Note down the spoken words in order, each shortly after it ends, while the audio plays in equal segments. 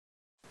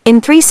In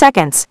 3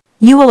 seconds,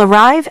 you will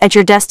arrive at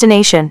your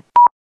destination.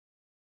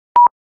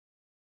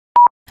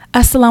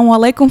 Assalamu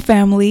alaikum,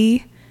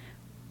 family.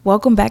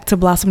 Welcome back to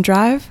Blossom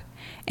Drive.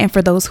 And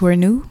for those who are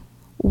new,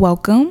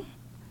 welcome.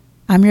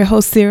 I'm your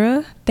host,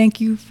 Sarah. Thank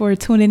you for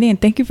tuning in.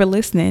 Thank you for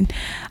listening.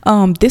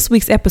 This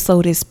week's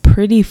episode is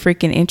pretty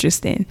freaking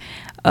interesting.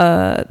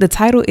 The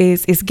title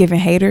is It's Giving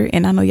Hater.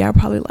 And I know y'all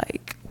probably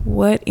like,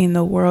 what in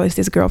the world is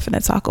this girl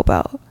finna talk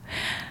about?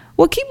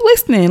 Well, keep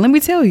listening. Let me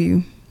tell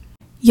you.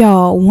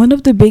 Y'all, one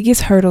of the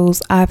biggest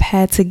hurdles I've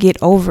had to get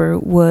over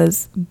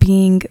was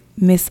being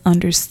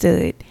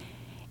misunderstood.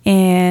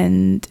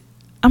 And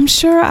I'm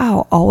sure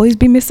I'll always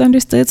be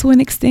misunderstood to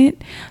an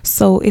extent.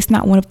 So it's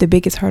not one of the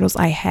biggest hurdles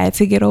I had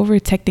to get over.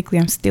 Technically,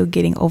 I'm still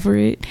getting over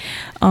it.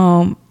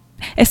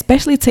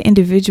 Especially to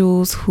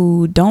individuals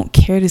who don't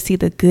care to see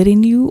the good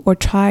in you or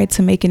try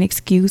to make an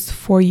excuse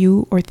for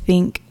you or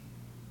think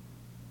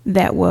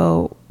that,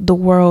 well, the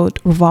world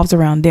revolves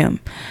around them.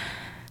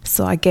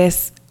 So I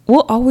guess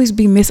we'll always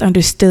be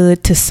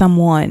misunderstood to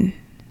someone,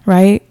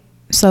 right?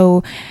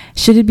 So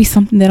should it be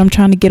something that I'm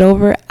trying to get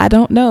over? I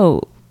don't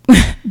know.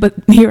 But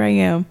here I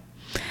am.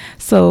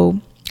 So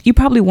you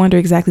probably wonder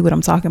exactly what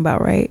I'm talking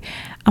about, right?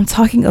 I'm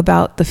talking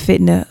about the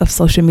fitna of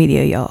social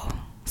media, y'all.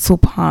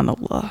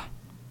 Subhanallah.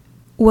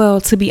 Well,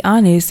 to be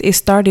honest, it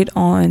started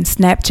on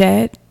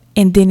Snapchat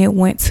and then it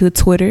went to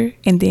Twitter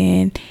and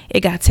then it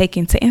got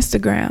taken to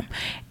Instagram.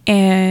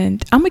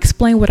 And I'm gonna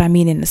explain what I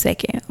mean in a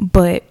second.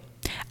 But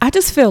I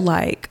just feel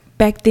like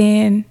back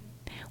then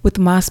with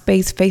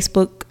MySpace,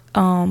 Facebook,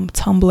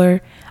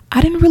 Tumblr,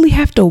 I didn't really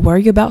have to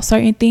worry about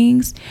certain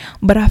things,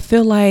 but I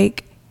feel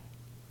like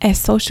as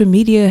social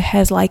media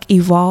has like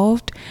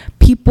evolved,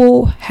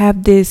 people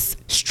have this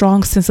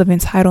strong sense of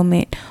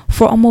entitlement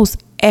for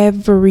almost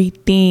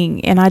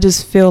everything. And I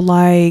just feel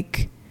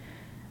like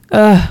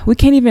we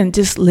can't even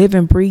just live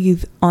and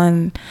breathe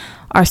on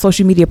our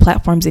social media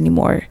platforms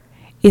anymore.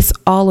 It's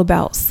all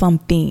about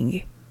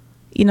something,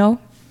 you know?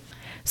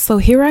 So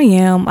here I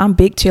am, I'm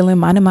big chilling,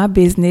 minding my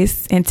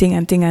business, and ting.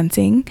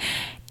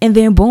 And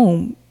then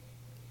boom.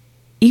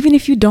 Even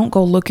if you don't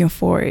go looking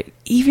for it,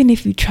 even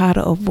if you try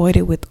to avoid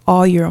it with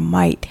all your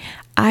might,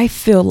 I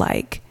feel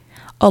like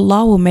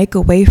Allah will make a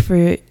way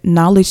for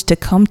knowledge to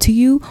come to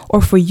you or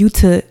for you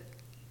to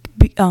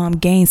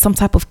gain some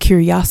type of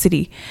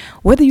curiosity,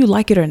 whether you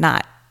like it or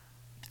not.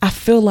 I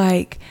feel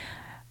like,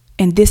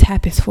 and this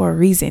happens for a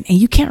reason, and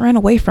you can't run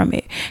away from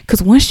it.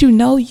 Because once you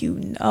know.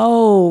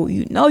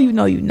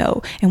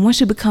 And once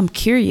you become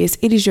curious,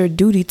 it is your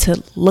duty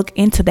to look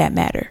into that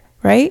matter,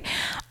 right?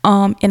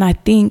 And I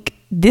think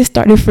this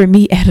started for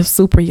me at a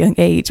super young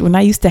age when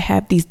I used to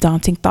have these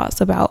daunting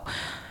thoughts about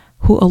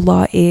who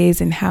Allah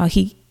is and how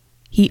he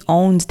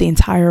owns the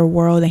entire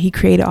world and he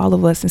created all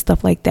of us and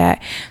stuff like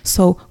that.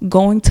 So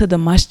going to the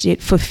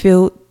masjid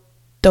fulfilled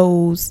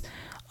those,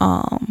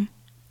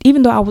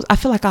 even though I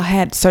feel like I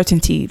had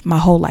certainty my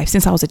whole life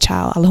since I was a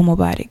child, Allahumma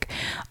barik.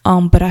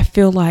 But I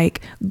feel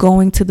like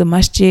going to the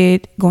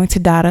masjid, going to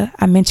Dada,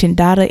 I mentioned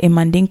Dada in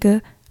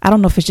Mandinka. I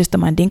don't know if it's just a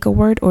Mandinka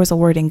word or it's a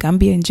word in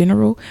Gambia in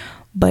general,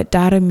 but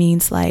Dada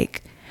means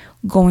like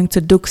going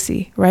to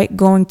Duksi, right?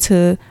 Going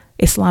to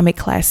Islamic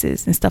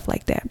classes and stuff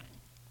like that.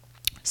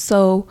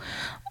 So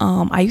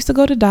I used to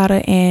go to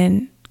Dada,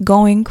 and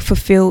going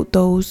fulfilled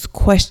those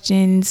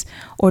questions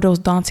or those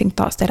daunting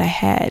thoughts that I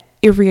had.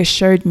 It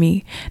reassured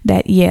me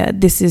that, yeah,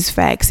 this is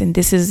facts and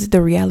this is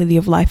the reality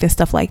of life and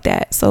stuff like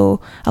that.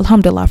 So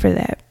alhamdulillah for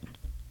that.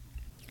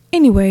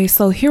 Anyway,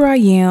 so here I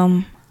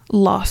am,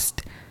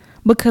 lost.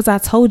 Because I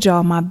told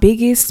y'all my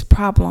biggest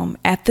problem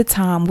at the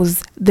time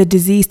was the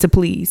disease to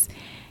please.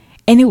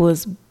 And it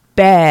was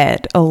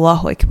bad.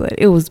 Allahu Akbar.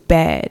 It was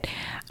bad.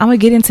 I'm going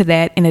to get into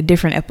that in a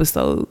different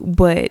episode.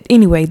 But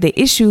anyway, the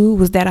issue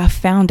was that I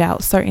found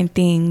out certain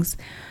things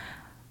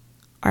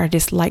are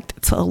disliked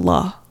to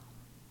Allah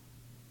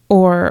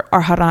or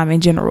are haram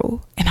in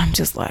general. And I'm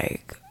just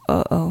like,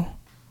 uh-oh.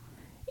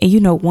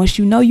 And once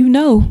you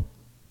know.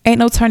 Ain't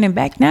no turning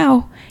back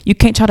now. You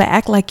can't try to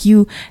act like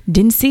you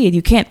didn't see it.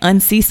 You can't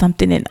unsee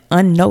something and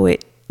unknow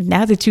it.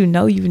 Now that you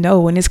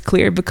know, when it's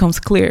clear, it becomes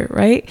clear,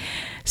 right?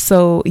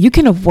 So you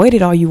can avoid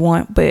it all you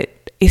want, but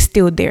it's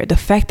still there. The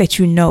fact that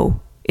you know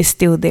is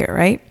still there,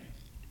 right?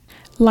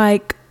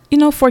 Like,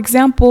 for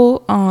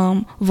example,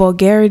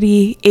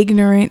 vulgarity,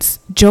 ignorance,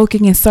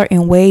 joking in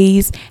certain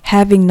ways,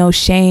 having no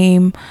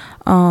shame.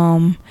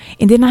 And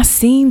then I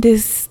seen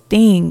this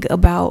thing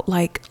about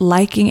like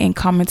liking and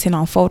commenting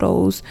on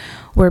photos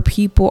where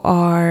people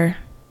are,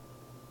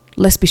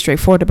 let's be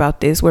straightforward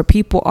about this, where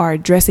people are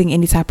dressing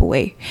any type of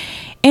way.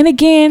 And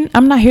again,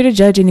 I'm not here to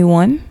judge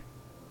anyone.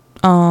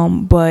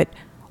 But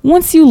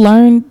once you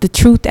learn the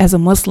truth as a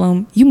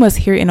Muslim, you must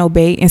hear and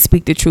obey and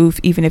speak the truth,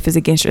 even if it's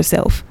against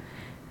yourself.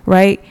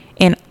 Right.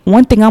 And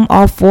one thing I'm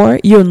all for,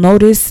 you'll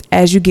notice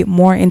as you get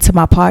more into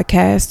my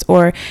podcast,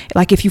 or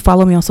like if you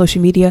follow me on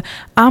social media,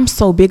 I'm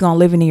so big on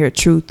living in your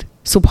truth.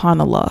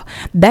 Subhanallah.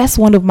 That's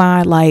one of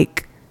my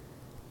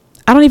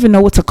I don't even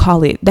know what to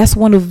call it. That's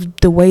one of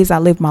the ways I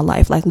live my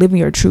life, like living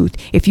your truth.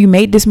 If you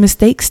made this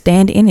mistake,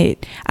 stand in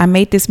it. I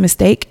made this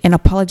mistake and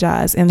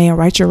apologize, and then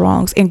right your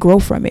wrongs and grow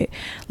from it.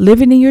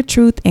 Living in your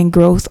truth and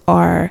growth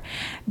are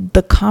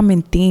the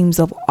common themes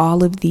of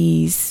all of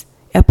these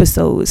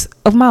episodes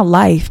of my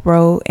life,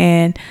 bro.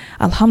 And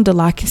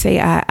alhamdulillah, I can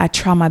say I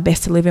try my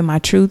best to live in my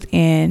truth,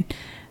 and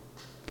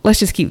let's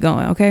just keep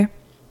going, okay?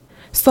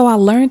 So I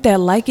learned that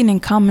liking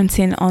and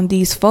commenting on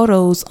these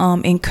photos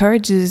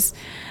encourages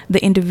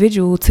the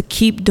individual to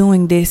keep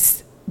doing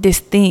this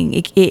thing.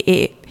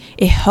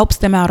 It helps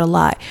them out a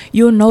lot.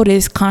 You'll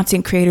notice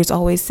content creators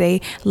always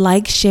say,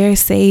 like, share,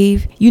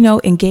 save,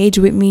 engage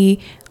with me,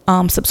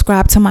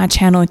 subscribe to my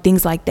channel and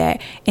things like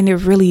that. And it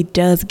really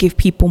does give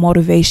people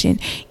motivation.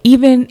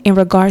 Even in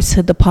regards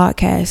to the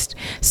podcast,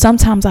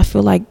 sometimes I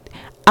feel like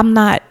I'm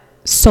not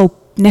so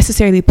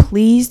necessarily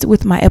pleased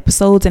with my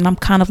episodes, and I'm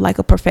kind of like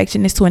a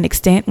perfectionist to an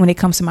extent when it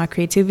comes to my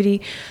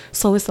creativity.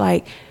 So it's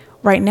like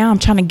right now I'm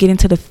trying to get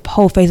into the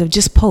whole phase of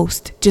just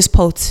post, just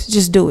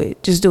do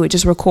it,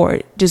 just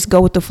record, just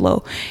go with the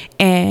flow,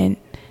 and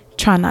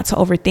try not to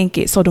overthink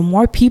it. So the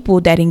more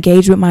people that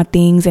engage with my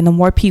things, and the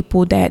more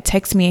people that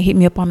text me and hit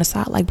me up on the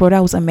side like, bro,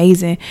 that was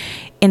amazing,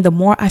 and the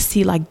more I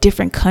see like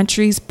different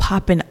countries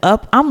popping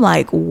up, I'm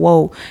like,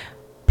 whoa,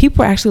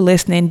 people are actually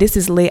listening. This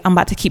is lit. I'm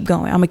about to keep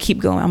going. I'm gonna keep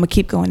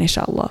going,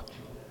 inshallah.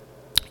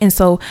 And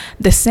so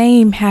the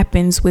same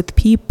happens with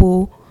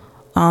people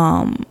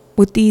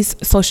with these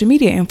social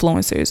media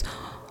influencers.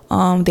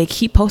 They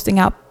keep posting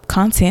out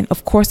content.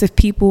 Of course, if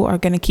people are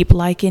going to keep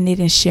liking it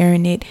and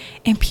sharing it,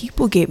 and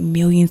people get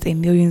millions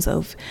and millions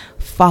of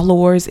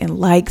followers and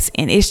likes,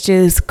 and it's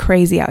just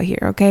crazy out here.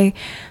 Okay.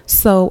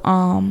 So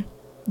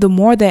the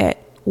more that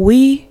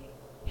we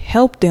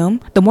help them,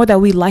 the more that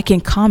we like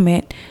and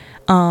comment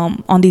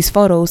on these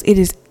photos,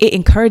 it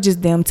encourages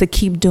them to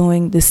keep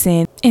doing the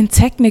sin. And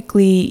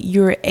technically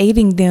you're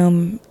aiding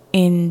them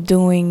in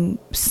doing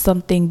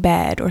something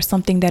bad or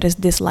something that is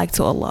disliked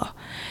to Allah.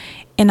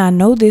 And I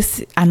know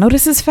this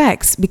is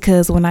facts,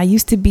 because when I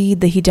used to be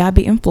the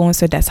hijabi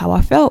influencer, that's how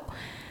I felt,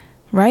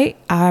 right?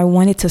 I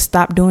wanted to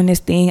stop doing this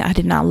thing. I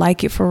did not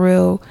like it for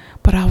real,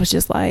 but I was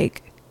just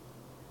like,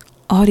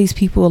 all these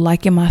people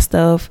liking my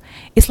stuff.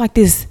 It's like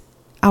this,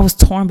 I was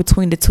torn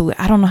between the two.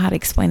 I don't know how to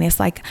explain it. It's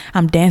like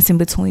I'm dancing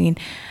between,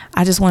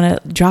 I just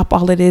want to drop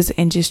all of this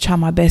and just try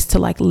my best to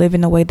like live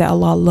in the way that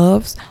Allah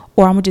loves,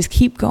 or I'm gonna just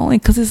keep going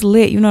because it's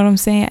lit. You know what I'm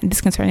saying?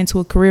 This can turn into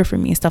a career for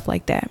me and stuff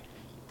like that.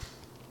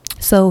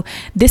 So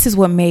this is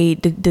what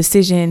made the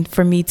decision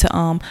for me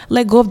to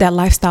let go of that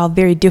lifestyle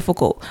very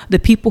difficult. The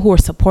people who are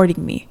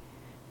supporting me.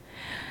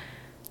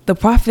 The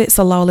Prophet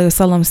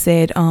ﷺ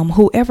said,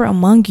 whoever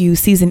among you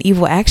sees an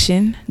evil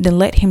action, then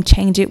let him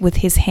change it with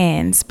his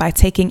hands by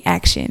taking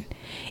action.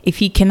 If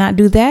he cannot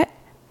do that,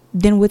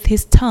 then with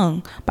his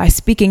tongue by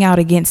speaking out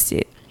against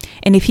it.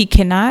 And if he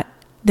cannot,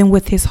 then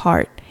with his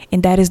heart.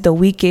 And that is the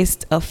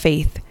weakest of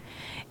faith.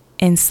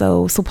 And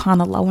so,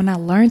 subhanAllah, when I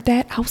learned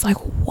that, I was like,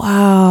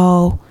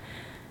 wow,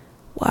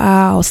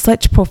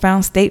 such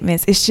profound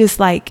statements. It's just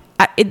like,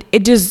 I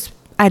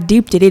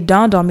deeped it. It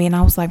dawned on me, and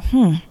I was like,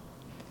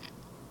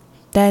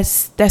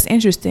 That's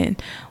interesting.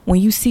 When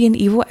you see an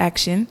evil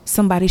action,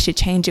 somebody should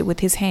change it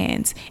with his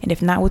hands. And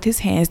if not with his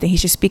hands, then he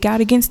should speak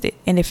out against it.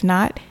 And if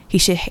not, he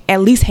should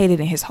at least hate it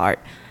in his heart.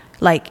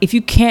 Like, if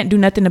you can't do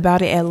nothing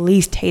about it, at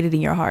least hate it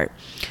in your heart.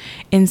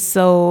 And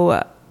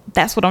so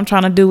that's what I'm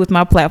trying to do with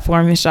my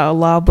platform,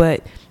 inshallah.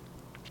 But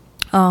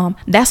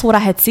that's what I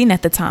had seen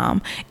at the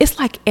time. It's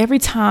like every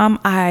time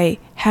I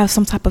have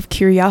some type of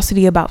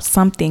curiosity about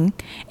something,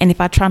 and if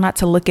I try not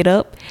to look it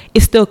up,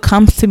 it still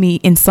comes to me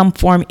in some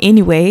form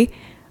anyway.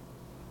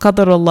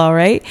 Qadarullah,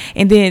 right?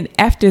 And then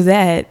after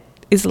that,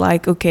 it's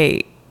like,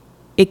 okay,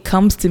 it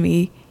comes to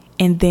me,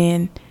 and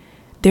then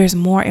there's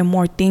more and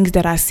more things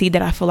that I see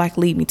that I feel like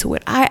lead me to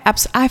it.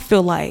 I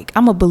feel like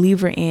I'm a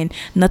believer in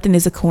nothing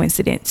is a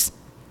coincidence.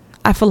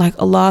 I feel like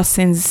Allah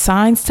sends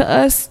signs to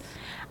us.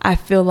 I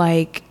feel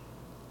like,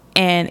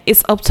 and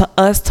it's up to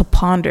us to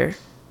ponder.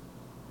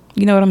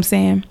 You know what I'm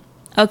saying?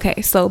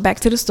 Okay, so back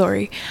to the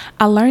story.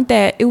 I learned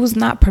that it was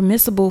not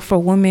permissible for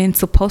women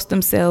to post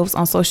themselves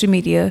on social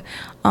media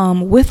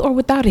with or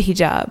without a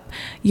hijab.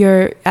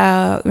 We're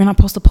not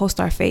supposed to post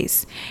our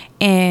face.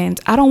 And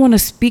I don't want to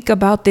speak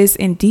about this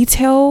in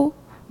detail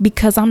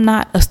because I'm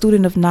not a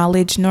student of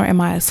knowledge, nor am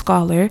I a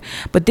scholar.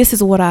 But this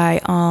is what I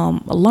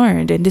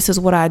learned, and this is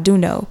what I do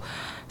know.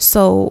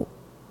 So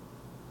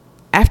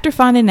after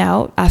finding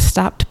out, I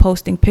stopped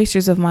posting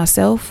pictures of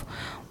myself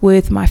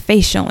with my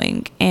face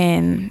showing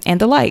and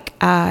the like.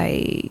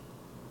 I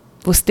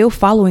was still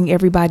following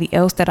everybody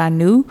else that I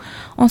knew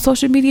on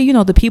social media. You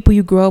know, the people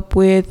you grew up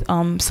with,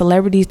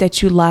 celebrities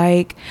that you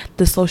like,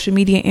 the social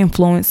media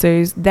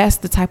influencers. That's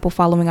the type of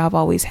following I've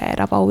always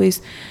had. I've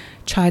always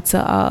tried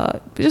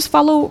to just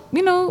follow,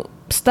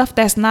 stuff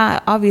that's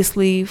not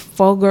obviously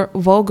vulgar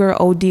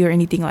OD or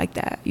anything like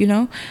that,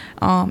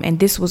 and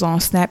this was on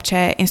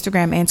Snapchat,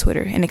 Instagram, and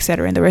Twitter, and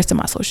etc., and the rest of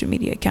my social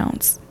media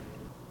accounts.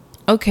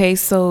 Okay,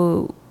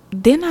 so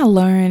then I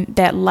learned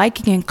that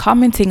liking and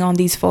commenting on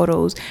these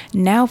photos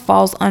now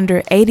falls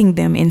under aiding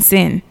them in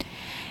sin.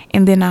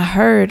 And then I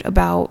heard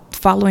about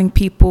following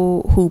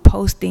people who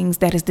post things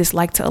that is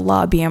disliked to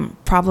Allah being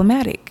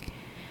problematic.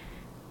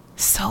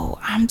 So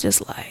I'm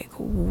just like,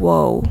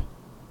 whoa,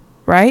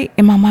 right?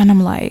 In my mind,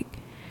 I'm like,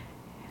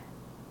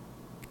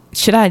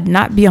 should I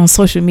not be on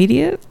social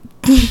media?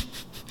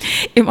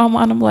 In my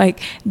mind, I'm like,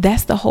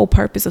 that's the whole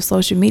purpose of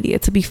social media,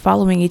 to be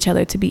following each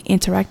other, to be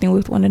interacting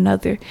with one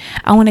another.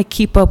 I want to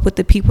keep up with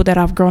the people that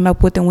I've grown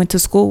up with and went to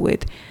school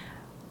with.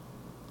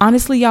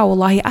 Honestly, y'all,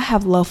 wallahi, I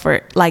have love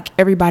for like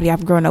everybody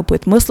I've grown up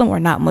with, Muslim or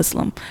not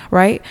Muslim,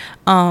 right?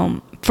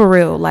 For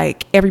real,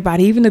 like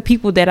everybody, even the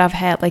people that I've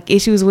had like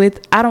issues with,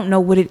 I don't know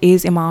what it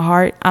is in my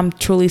heart. I'm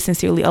truly,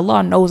 sincerely,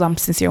 Allah knows I'm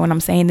sincere when I'm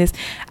saying this.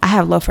 I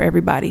have love for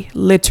everybody,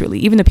 literally,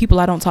 even the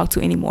people I don't talk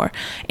to anymore.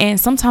 And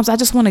sometimes I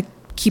just want to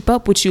keep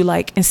up with you,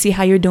 like, and see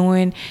how you're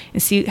doing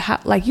and see how,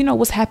 like, you know,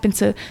 what's happened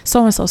to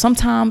so and so.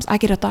 Sometimes I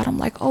get a thought, I'm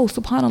like, oh,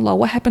 subhanallah,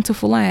 what happened to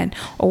fulan,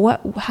 or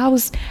how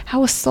is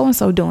so and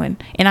so doing?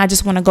 And I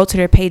just want to go to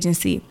their page and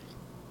see.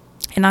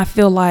 And I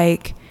feel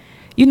like,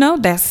 you know,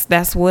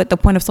 that's what the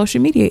point of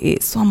social media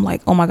is. So I'm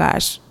like, oh my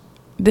gosh,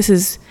 this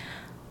is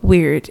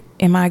weird.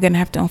 Am I gonna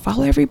have to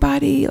unfollow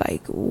everybody?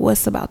 Like,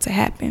 what's about to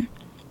happen?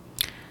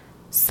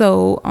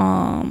 So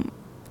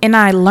and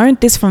I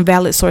learned this from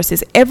valid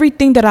sources.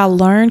 Everything that I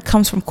learned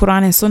comes from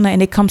Quran and Sunnah,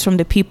 and it comes from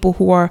the people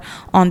who are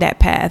on that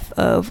path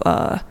of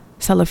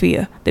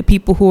Salafiyah, the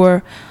people who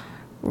are,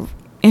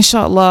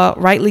 inshallah,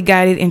 rightly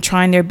guided and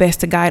trying their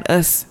best to guide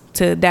us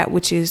to that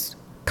which is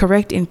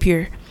correct and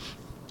pure.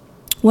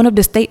 One of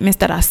the statements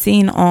that I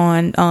seen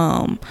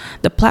on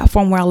the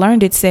platform where I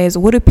learned it says,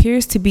 what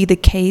appears to be the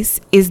case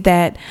is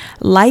that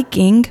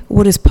liking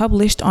what is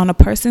published on a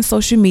person's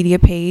social media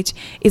page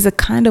is a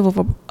kind of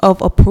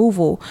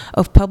approval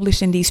of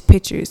publishing these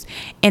pictures.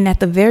 And at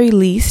the very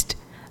least,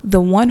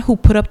 the one who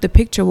put up the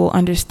picture will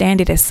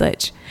understand it as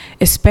such,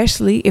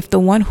 especially if the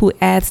one who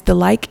adds the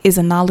like is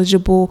a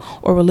knowledgeable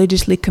or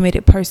religiously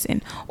committed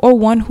person, or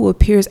one who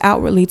appears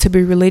outwardly to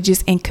be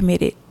religious and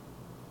committed,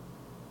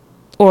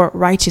 or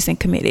righteous and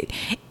committed.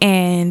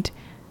 And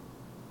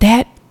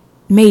that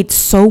made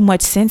so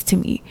much sense to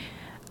me.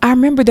 I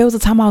remember there was a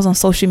time I was on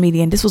social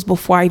media, and this was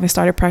before I even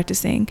started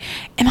practicing,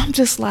 and I'm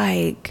just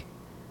like,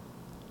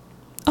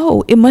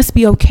 oh, it must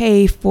be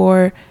okay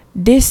for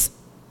this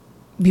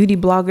beauty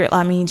blogger.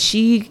 I mean,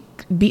 she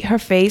beat her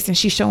face and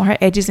she's showing her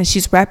edges and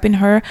she's wrapping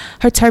her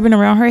turban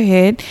around her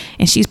head,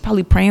 and she's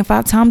probably praying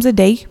 5 times a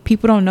day.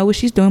 People don't know what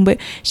she's doing, but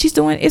she's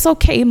doing, it's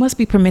okay, it must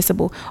be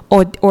permissible.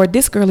 Or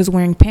this girl is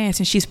wearing pants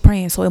and she's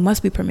praying, so it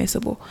must be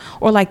permissible.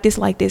 Or like this.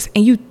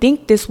 And you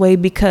think this way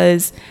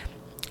because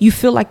you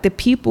feel like the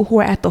people who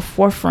are at the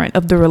forefront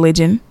of the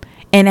religion,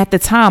 and at the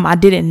time I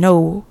didn't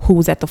know who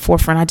was at the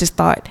forefront. I just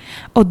thought,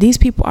 oh, these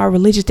people are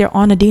religious, they're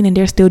on the deen, and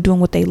they're still doing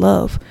what they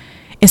love.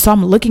 And so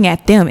I'm looking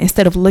at them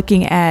instead of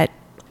looking at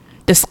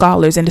the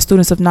scholars and the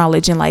students of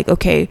knowledge, and like,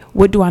 okay,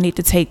 what do I need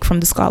to take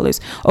from the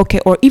scholars? Okay,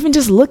 or even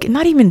just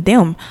not even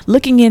them,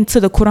 looking into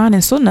the Quran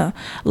and Sunnah,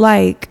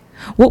 like,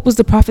 what was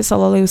the Prophet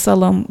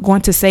ﷺ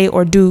going to say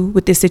or do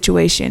with this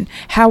situation?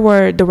 How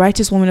were the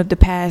righteous women of the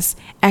past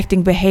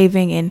acting,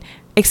 behaving, and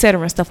etc.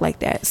 and stuff like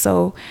that?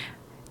 So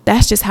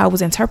that's just how it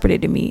was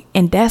interpreted to me.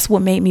 And that's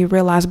what made me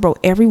realize, bro,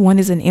 everyone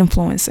is an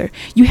influencer.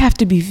 You have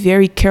to be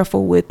very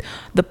careful with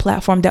the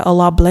platform that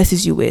Allah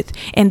blesses you with.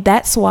 And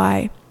that's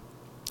why,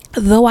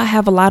 though I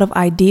have a lot of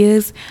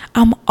ideas,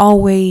 I'm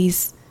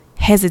always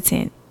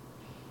hesitant.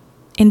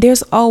 And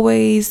there's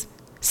always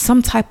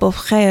some type of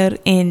khair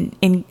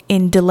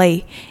in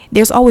delay.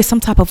 There's always some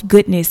type of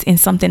goodness in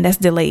something that's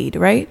delayed,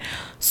 right?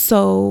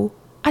 So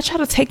I try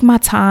to take my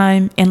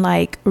time and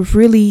like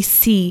really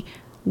see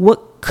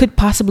what could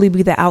possibly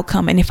be the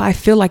outcome. And if I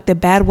feel like the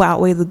bad will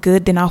outweigh the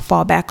good, then I'll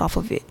fall back off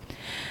of it.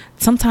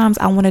 Sometimes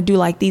I want to do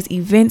like these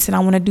events and I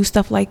want to do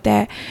stuff like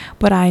that,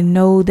 but I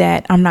know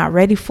that I'm not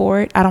ready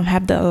for it. I don't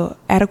have the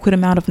adequate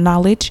amount of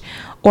knowledge,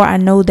 or I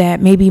know that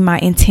maybe my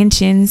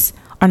intentions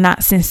are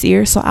not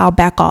sincere, so I'll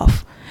back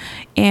off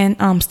and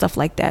stuff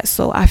like that.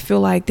 So I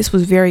feel like this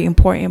was very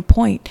important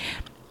point,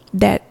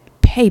 that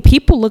hey,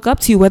 people look up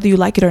to you whether you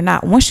like it or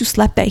not. Once you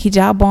slap that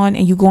hijab on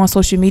and you go on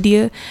social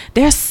media,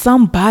 there's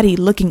somebody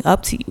looking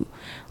up to you.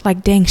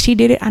 Like, dang, she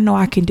did it, I know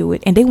I can do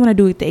it. And they want to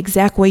do it the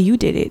exact way you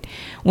did it.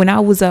 When I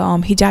was a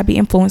hijabi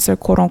influencer,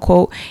 quote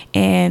unquote,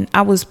 and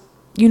I was,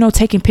 you know,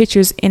 taking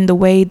pictures in the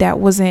way that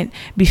wasn't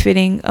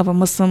befitting of a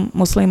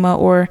Muslima,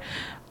 or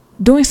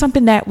doing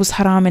something that was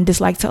haram and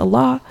disliked to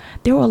Allah,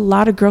 there were a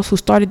lot of girls who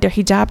started their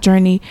hijab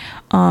journey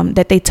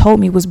that they told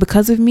me was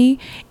because of me.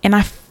 And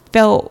I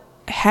felt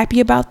happy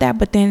about that.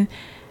 But then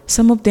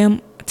some of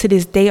them to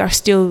this day are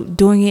still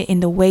doing it in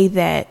the way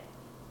that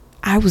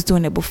I was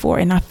doing it before,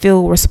 and I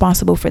feel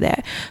responsible for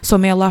that. So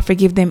may Allah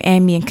forgive them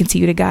and me and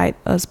continue to guide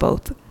us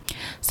both.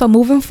 So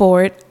moving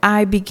forward,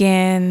 I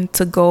began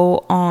to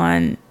go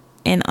on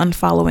an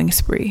unfollowing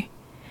spree.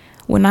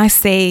 When I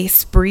say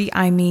spree,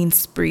 I mean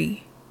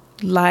spree.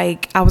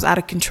 Like, I was out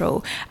of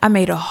control. I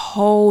made a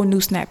whole new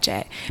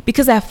Snapchat,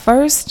 because at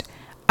first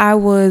I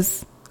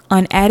was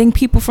unadding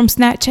people from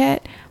Snapchat,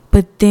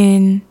 but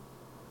then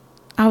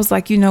I was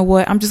like, you know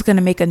what? I'm just going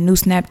to make a new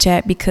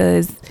Snapchat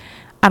because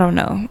I don't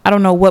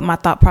know what my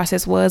thought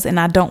process was, and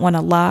I don't want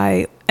to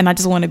lie, and I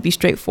just want to be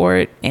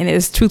straightforward and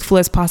as truthful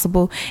as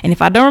possible. And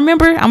if I don't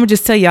remember, I'm gonna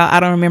just tell y'all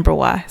I don't remember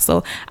why.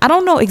 So I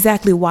don't know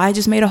exactly why I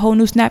just made a whole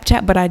new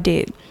Snapchat, but I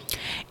did.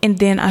 And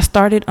then I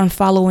started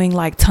unfollowing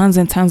like tons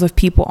and tons of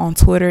people on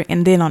Twitter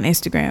and then on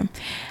Instagram.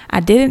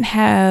 I didn't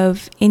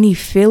have any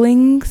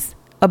feelings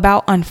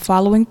about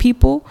unfollowing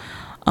people.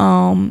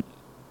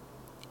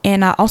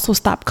 And I also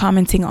stopped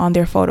commenting on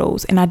their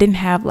photos, and I didn't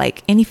have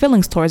like any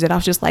feelings towards it. I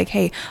was just like,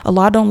 hey,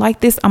 Allah don't like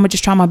this. I'm gonna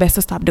just try my best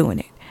to stop doing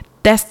it.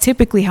 That's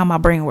typically how my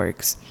brain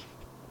works.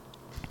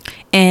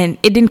 And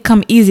it didn't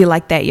come easy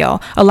like that,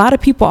 y'all. A lot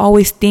of people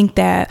always think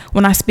that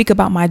when I speak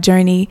about my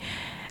journey,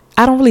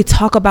 I don't really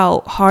talk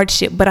about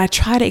hardship, but I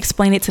try to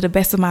explain it to the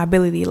best of my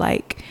ability.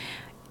 Like,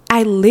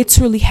 I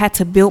literally had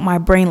to build my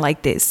brain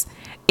like this.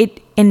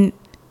 And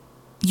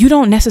you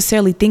don't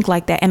necessarily think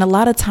like that. And a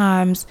lot of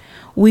times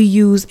we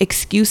use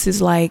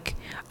excuses like,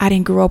 I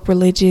didn't grow up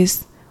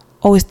religious.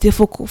 Oh, it's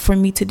difficult for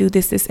me to do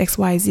this,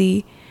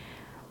 XYZ.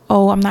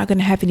 Oh, I'm not going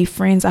to have any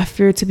friends. I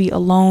fear to be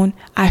alone.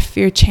 I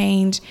fear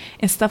change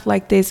and stuff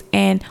like this.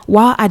 And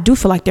while I do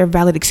feel like they're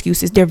valid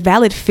excuses, they're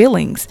valid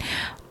feelings,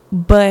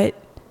 but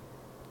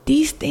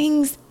these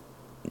things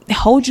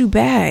hold you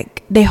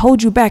back. They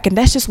hold you back. And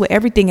that's just with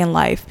everything in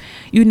life.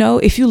 You know,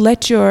 if you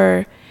let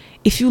your,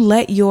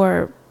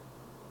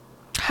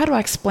 how do I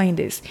explain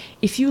this?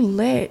 If you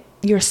let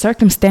your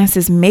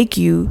circumstances make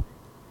you,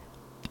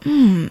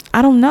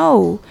 I don't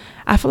know.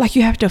 I feel like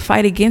you have to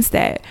fight against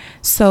that.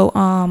 So,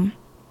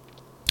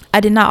 I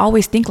did not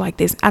always think like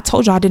this. I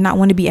told you I did not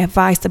want to be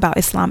advised about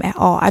Islam at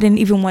all. I didn't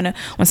even want to,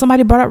 when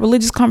somebody brought up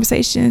religious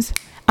conversations,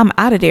 I'm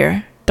out of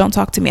there. Don't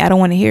talk to me. I don't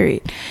want to hear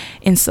it.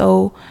 And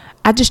so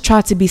I just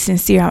tried to be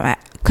sincere. I'm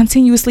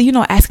continuously,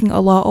 asking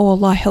Allah, oh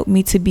Allah, help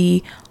me to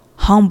be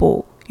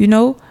humble,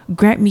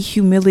 grant me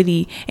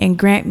humility and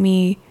grant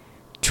me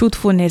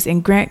truthfulness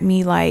and grant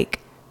me like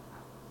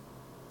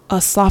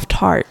a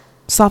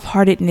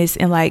soft-heartedness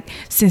and like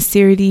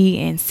sincerity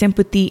and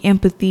sympathy,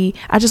 empathy.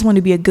 I just want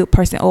to be a good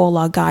person. Oh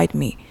Allah, guide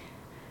me.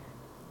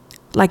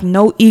 Like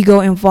no ego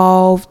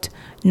involved,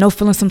 no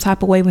feeling some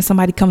type of way when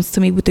somebody comes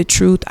to me with the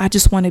truth. I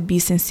just want to be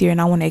sincere and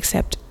I want to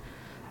accept.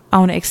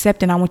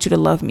 And I want you to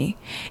love me.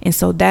 And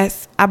so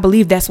I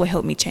believe that's what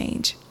helped me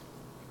change.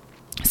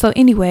 So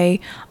anyway,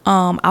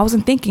 I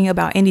wasn't thinking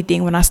about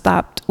anything when I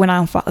stopped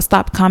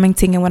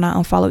commenting and when I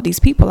unfollowed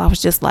these people. I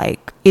was just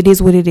like, it is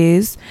what it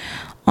is.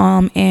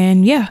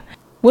 And yeah,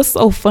 what's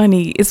so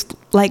funny, it's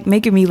like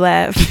making me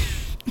laugh.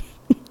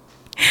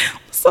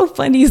 What's so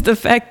funny is the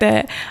fact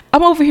that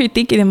I'm over here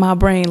thinking in my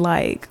brain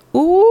like,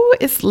 ooh,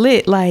 it's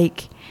lit.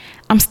 Like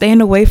I'm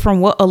staying away from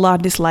what Allah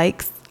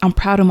dislikes. I'm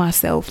proud of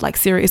myself. Like,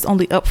 Sarah, it's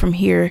only up from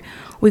here.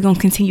 We're going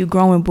to continue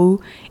growing,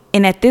 boo.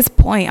 And at this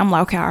point, I'm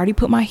like, okay, I already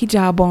put my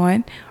hijab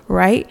on,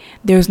 right?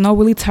 There's no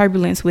really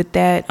turbulence with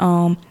that.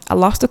 I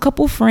lost a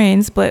couple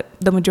friends, but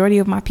the majority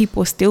of my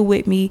people are still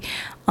with me.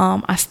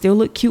 I still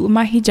look cute with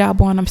my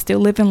hijab on. I'm still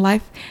living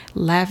life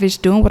lavish,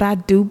 doing what I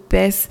do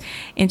best,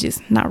 and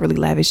just not really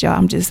lavish, y'all.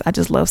 I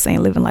just love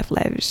saying living life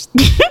lavish.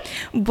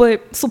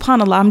 But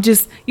subhanAllah, I'm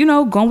just,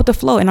 going with the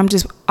flow, and I'm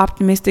just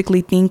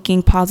optimistically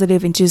thinking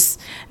positive and just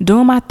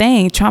doing my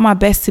thing, trying my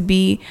best to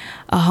be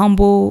a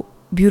humble,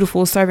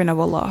 beautiful servant of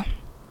Allah.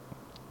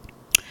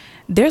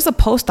 There's a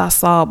post I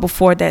saw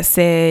before that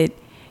said,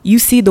 you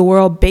see the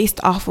world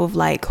based off of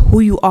like who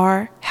you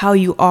are, how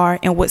you are,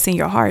 and what's in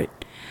your heart.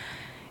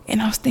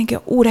 And I was thinking,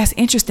 oh, that's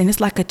interesting.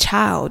 It's like a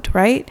child,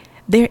 right?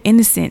 They're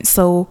innocent.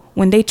 So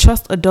when they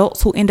trust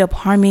adults who end up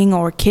harming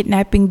or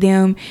kidnapping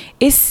them,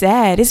 it's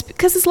sad. It's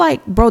because it's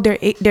like, bro,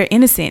 they're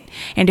innocent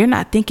and they're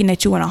not thinking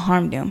that you want to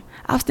harm them.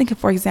 I was thinking,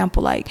 for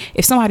example, like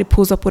if somebody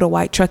pulls up with a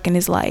white truck and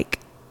is like,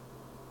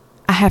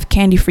 I have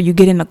candy for you,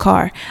 get in the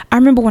car. I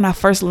remember when I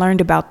first learned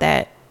about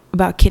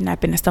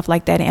kidnapping and stuff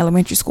like that in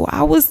elementary school,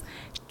 I was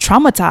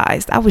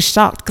traumatized. I was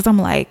shocked because I'm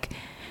like,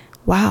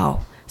 wow,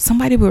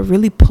 somebody would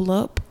really pull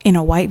up in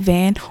a white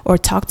van or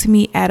talk to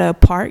me at a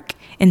park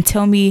and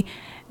tell me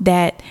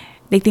that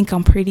they think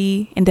I'm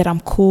pretty and that I'm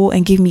cool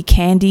and give me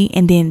candy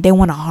and then they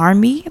want to harm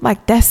me.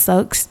 Like, that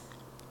sucks.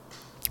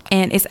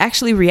 And it's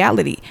actually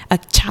reality. A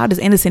child is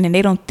innocent and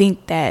they don't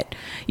think that,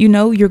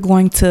 you're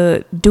going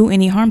to do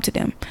any harm to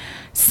them.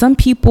 Some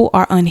people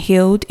are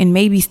unhealed and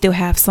maybe still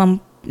have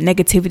some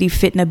negativity,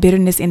 fitna,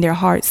 bitterness in their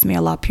hearts. May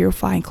Allah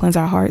purify and cleanse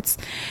our hearts.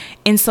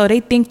 And so they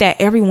think that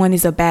everyone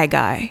is a bad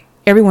guy.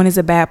 Everyone is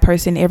a bad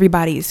person.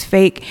 Everybody is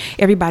fake.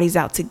 Everybody's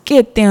out to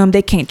get them.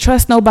 They can't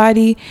trust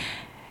nobody.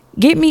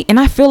 Get me? And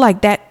I feel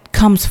like that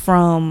comes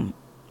from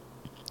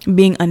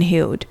being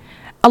unhealed.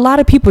 A lot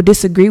of people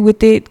disagree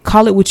with it.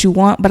 Call it what you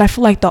want. But I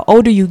feel like the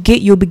older you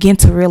get, you'll begin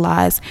to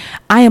realize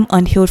I am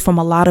unhealed from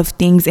a lot of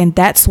things. And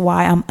that's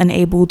why I'm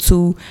unable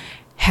to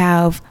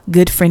have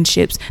good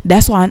friendships.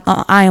 That's why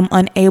I am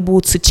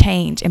unable to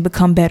change and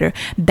become better.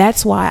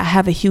 That's why I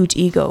have a huge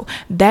ego.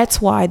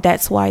 That's why,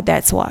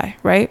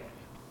 right?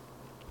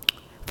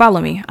 follow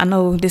me. I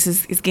know this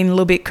is getting a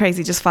little bit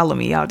crazy. Just follow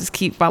me, y'all. Just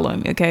keep following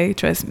me, okay?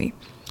 Trust me.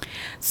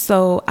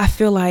 So I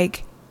feel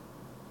like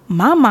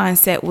my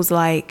mindset was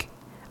like,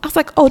 I was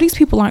like, oh, these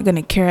people aren't going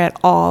to care at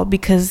all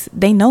because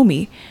they know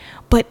me.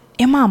 But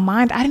in my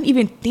mind, I didn't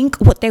even think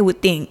what they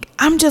would think.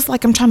 I'm just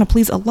like, I'm trying to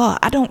please Allah.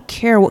 I don't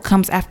care what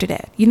comes after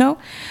that, you know?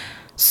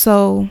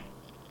 So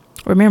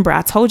remember,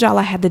 I told y'all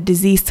I had the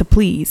disease to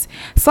please.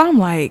 So I'm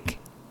like,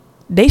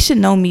 they should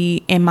know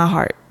me in my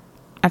heart.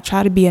 I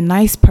try to be a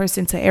nice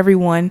person to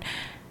everyone.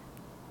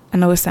 I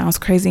know it sounds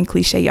crazy and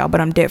cliche, y'all,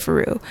 but I'm dead for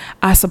real.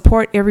 I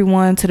support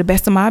everyone to the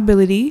best of my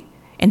ability.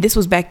 And this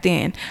was back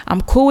then.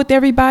 I'm cool with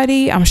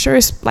everybody. I'm sure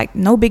it's like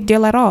no big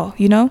deal at all,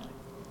 you know?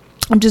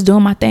 I'm just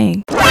doing my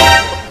thing.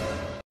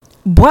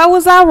 Boy,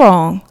 was I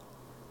wrong.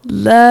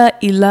 La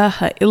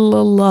ilaha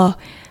illallah.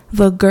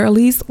 The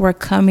girlies were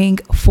coming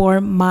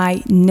for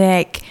my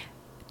neck.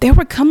 They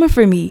were coming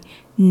for me.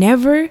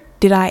 Never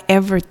did I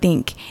ever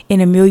think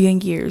in a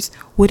million years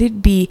would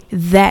it be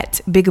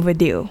that big of a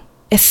deal,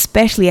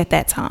 especially at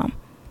that time.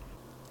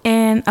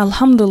 And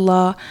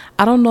alhamdulillah,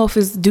 I don't know if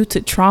it's due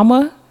to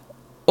trauma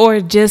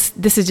or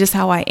just this is just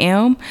how I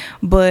am,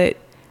 but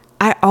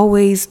I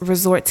always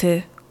resort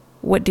to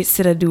what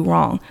did I do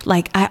wrong?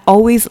 Like I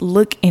always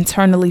look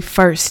internally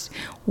first.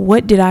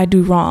 What did I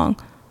do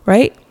wrong?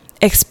 Right?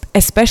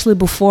 Especially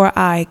before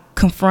I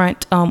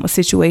confront a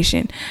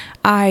situation.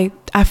 I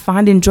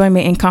find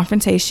enjoyment in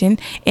confrontation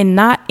and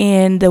not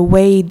in the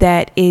way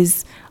that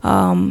is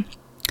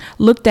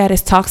looked at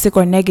as toxic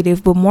or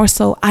negative, but more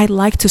so I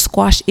like to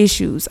squash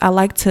issues. I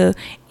like to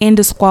end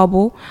a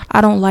squabble. I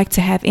don't like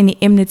to have any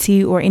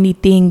enmity or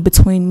anything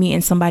between me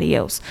and somebody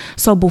else.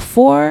 So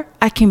before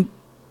I can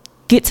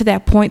get to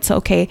that point to,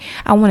 okay,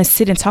 I want to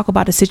sit and talk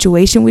about a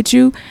situation with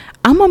you,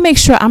 I'm going to make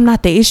sure I'm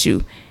not the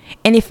issue.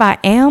 And if I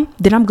am,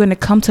 then I'm going to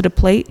come to the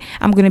plate.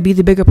 I'm going to be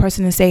the bigger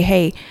person and say,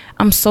 hey,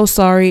 I'm so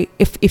sorry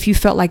if you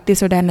felt like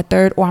this or that and the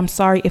third, or I'm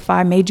sorry if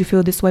I made you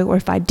feel this way or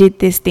if I did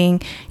this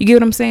thing. You get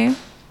what I'm saying?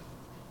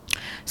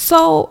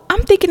 So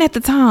I'm thinking at the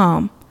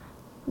time,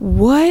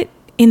 what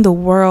in the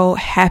world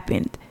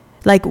happened?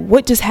 Like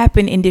what just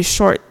happened in this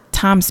short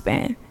time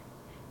span?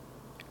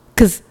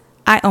 Because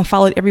I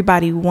unfollowed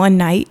everybody one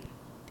night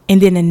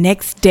and then the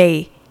next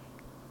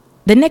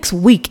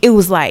week, it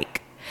was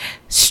like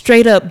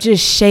straight up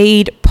just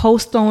shade,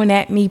 post throwing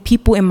at me,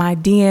 people in my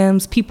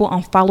DMs, people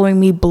unfollowing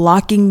me,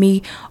 blocking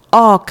me,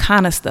 all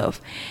kind of stuff.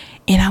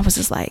 And I was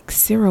just like,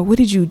 Sarah, what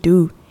did you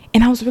do?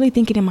 And I was really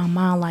thinking in my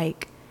mind,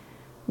 like,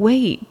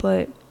 wait,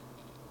 but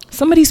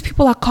some of these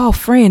people I call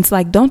friends,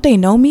 like, don't they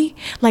know me?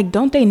 Like,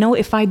 don't they know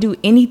if I do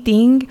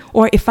anything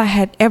or if I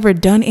had ever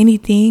done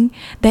anything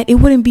that it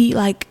wouldn't be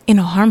like in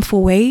a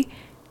harmful way?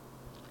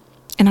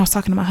 And I was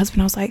talking to my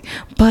husband. I was like,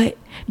 but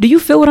do you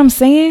feel what I'm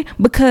saying?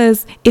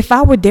 Because if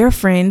I were their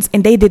friends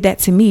and they did that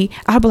to me,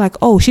 I'd be like,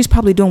 oh, she's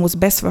probably doing what's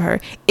best for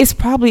her. It's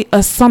probably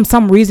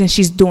some reason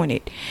she's doing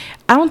it.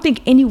 I don't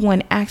think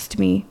anyone asked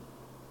me.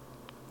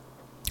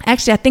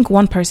 Actually, I think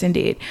one person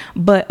did.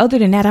 But other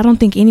than that, I don't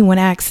think anyone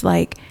asked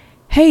like,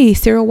 hey,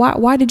 Sarah,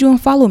 why did you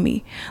unfollow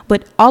me?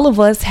 But all of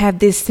us have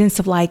this sense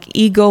of like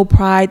ego,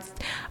 pride,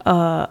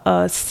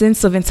 a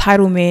sense of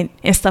entitlement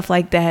and stuff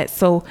like that.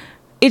 So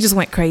it just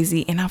went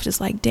crazy. And I was just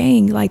like,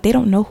 dang, like they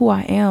don't know who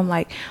I am.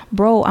 Like,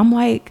 bro, I'm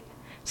like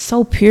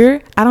so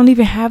pure. I don't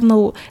even have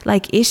no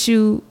like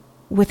issue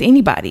with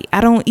anybody. I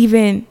don't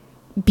even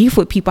beef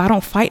with people. I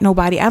don't fight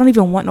nobody. I don't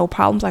even want no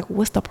problems. Like,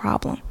 what's the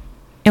problem?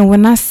 And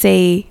when I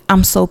say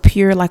I'm so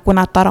pure, like when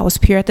I thought I was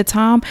pure at the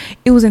time,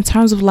 it was in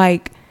terms of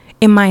like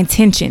in my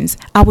intentions.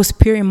 I was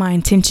pure in my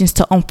intentions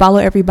to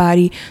unfollow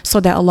everybody so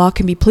that Allah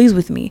can be pleased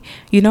with me.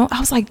 You know, I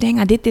was like, dang,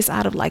 I did this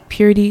out of like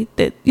purity,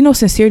 the, you know,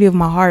 sincerity of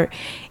my heart.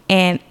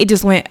 And it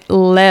just went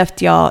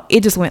left, y'all.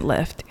 It just went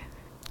left.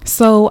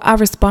 So I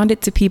responded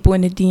to people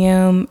in the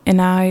DM,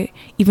 and I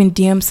even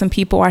DM'd some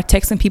people or I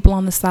text some people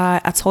on the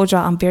side. I told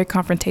y'all I'm very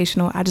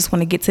confrontational. I just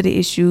want to get to the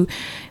issue.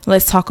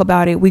 Let's talk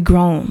about it. We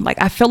grown.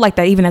 Like I felt like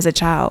that even as a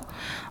child,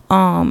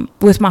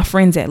 with my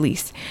friends at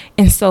least.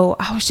 And so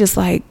I was just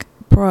like,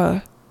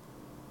 bruh,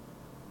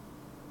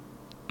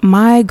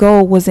 my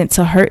goal wasn't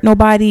to hurt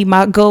nobody.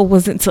 My goal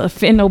wasn't to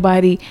offend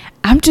nobody.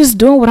 I'm just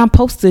doing what I'm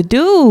supposed to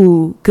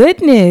do.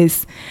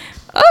 Goodness.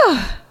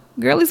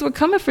 Girlies were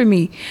coming for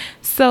me.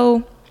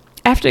 So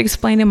after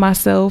explaining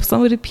myself,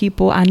 some of the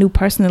people I knew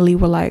personally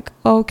were like,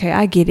 oh, okay,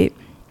 I get it.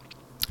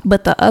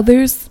 But the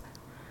others,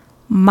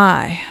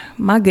 my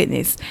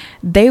goodness,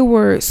 they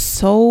were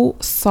so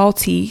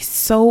salty,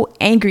 so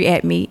angry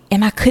at me.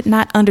 And I could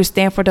not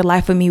understand for the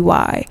life of me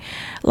why.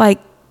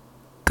 Like,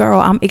 girl,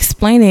 I'm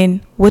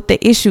explaining what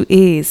the issue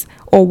is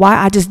or why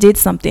I just did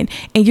something,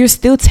 and you're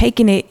still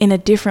taking it in a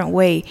different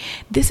way.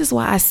 This is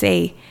why I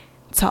say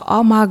to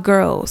all my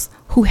girls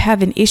who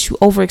have an issue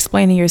over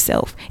explaining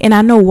yourself, and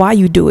I know why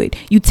you do it.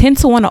 You tend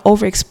to want to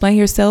over explain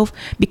yourself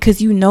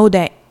because you know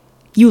that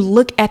you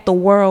look at the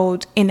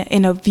world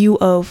in a view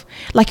of,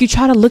 like, you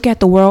try to look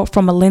at the world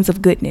from a lens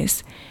of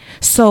goodness.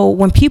 So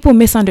when people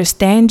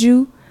misunderstand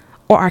you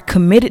or are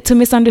committed to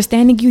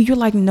misunderstanding you, you're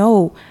like,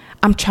 no,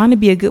 I'm trying to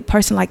be a good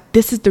person. Like,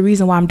 this is the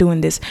reason why I'm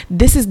doing this.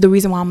 This is the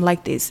reason why I'm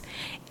like this.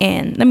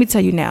 And let me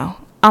tell you now,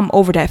 I'm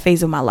over that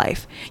phase of my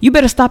life. You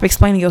better stop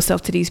explaining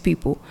yourself to these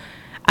people.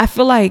 I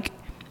feel like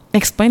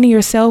explaining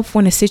yourself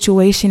when a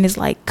situation is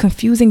like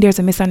confusing, there's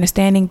a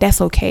misunderstanding, that's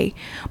okay.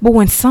 But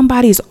when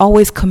somebody is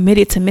always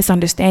committed to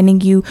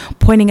misunderstanding you,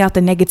 pointing out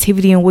the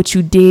negativity in what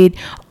you did,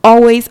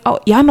 always, oh,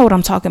 y'all know what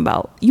I'm talking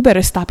about. You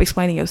better stop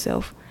explaining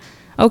yourself.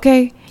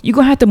 Okay? You're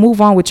going to have to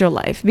move on with your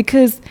life,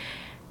 because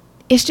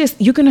it's just,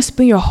 you're going to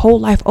spend your whole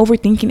life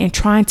overthinking and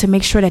trying to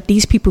make sure that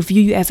these people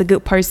view you as a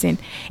good person.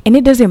 And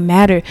it doesn't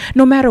matter.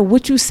 No matter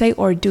what you say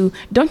or do.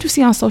 Don't you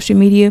see on social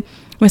media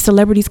when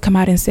celebrities come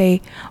out and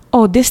say,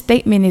 oh, this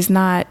statement is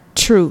not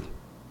true?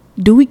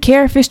 Do we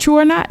care if it's true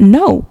or not?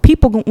 No.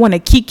 People want to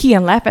kiki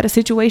and laugh at a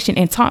situation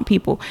and taunt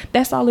people.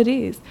 That's all it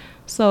is.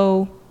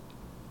 So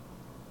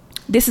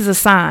this is a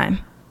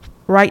sign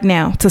right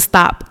now to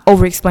stop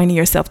over explaining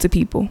yourself to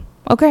people.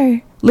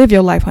 Okay? Live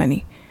your life,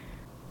 honey.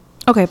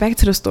 Okay, back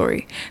to the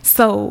story.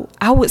 So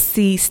I would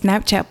see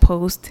Snapchat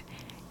posts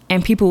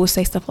and people would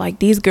say stuff like,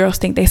 these girls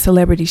think they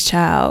celebrity's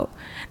child.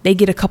 They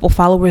get a couple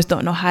followers,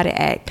 don't know how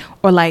to act.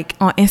 Or like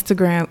on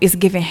Instagram, it's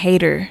giving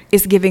hater.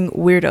 It's giving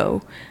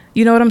weirdo.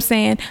 You know what I'm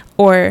saying?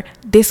 Or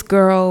this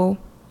girl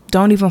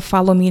don't even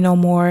follow me no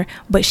more,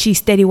 but she's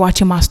steady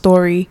watching my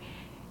story.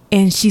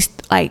 And she's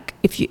like,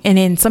 and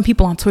then some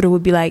people on Twitter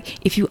would be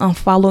like, if you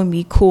unfollow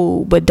me,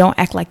 cool, but don't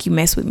act like you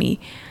mess with me.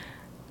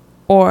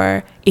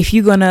 Or if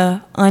you're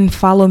gonna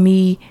unfollow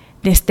me,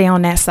 then stay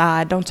on that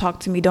side. Don't talk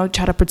to me. Don't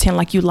try to pretend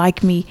like you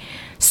like me.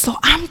 So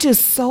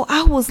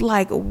I was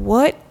like,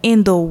 what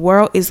in the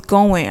world is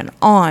going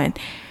on?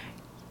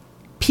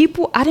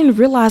 I didn't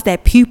realize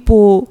that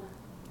people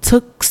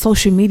took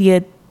social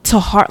media to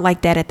heart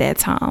like that at that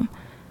time.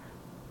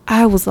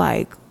 I was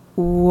like,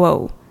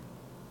 whoa.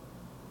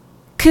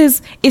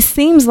 Because it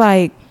seems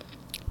like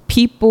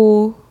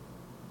people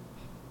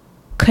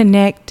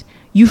connect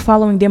you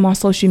following them on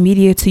social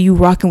media to you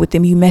rocking with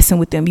them, you messing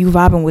with them, you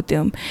vibing with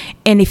them.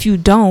 And if you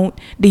don't,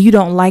 then you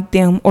don't like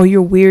them, or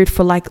you're weird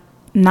for like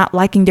not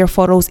liking their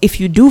photos. If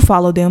you do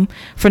follow them,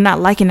 for not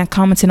liking and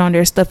commenting on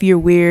their stuff, you're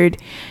weird,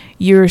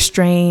 you're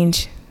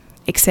strange,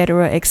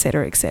 etc.,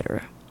 etc.,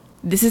 etc.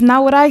 This is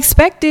not what I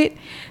expected.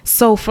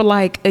 So for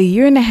like a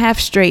year and a half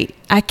straight,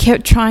 I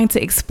kept trying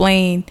to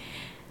explain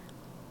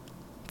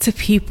to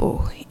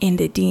people in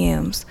the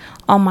DMs,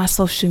 on my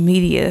social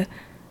media,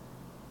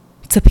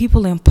 to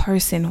people in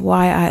person,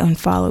 why I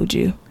unfollowed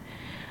you.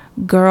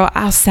 Girl,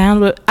 I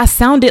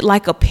sounded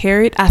like a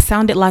parrot. I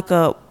sounded like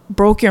a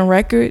broken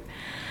record,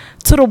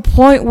 to the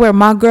point where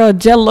my girl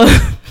Jella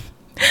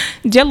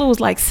was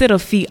like, sit up,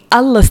 feet.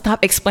 Allah,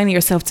 stop explaining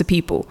yourself to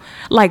people.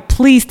 Like,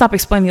 please stop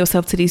explaining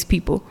yourself to these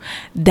people.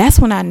 That's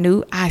when I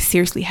knew I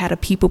seriously had a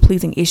people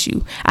pleasing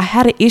issue. I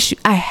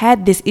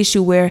had this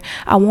issue where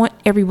I wanted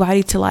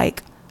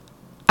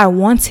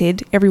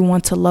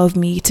everyone to love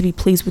me, to be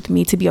pleased with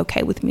me, to be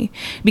okay with me.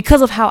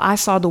 Because of how I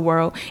saw the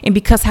world and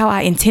because how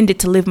I intended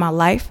to live my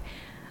life,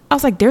 I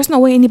was like, there's no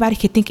way anybody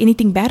could think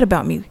anything bad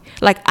about me.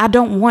 Like, I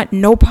don't want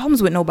no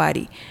problems with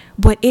nobody.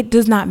 But it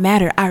does not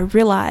matter. I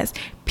realize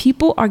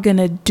people are going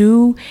to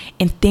do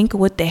and think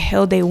what the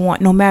hell they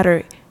want, no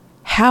matter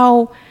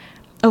how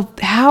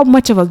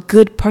much of a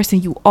good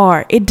person you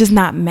are. It does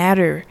not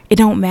matter. It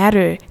don't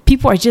matter.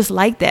 People are just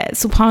like that.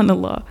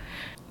 SubhanAllah.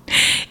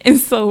 And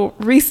so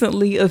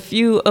recently, a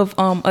few of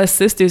us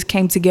sisters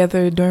came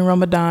together during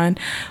Ramadan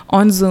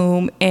on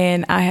Zoom,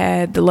 and I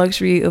had the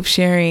luxury of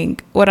sharing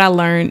what I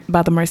learned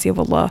by the mercy of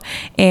Allah.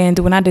 And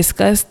when I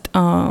discussed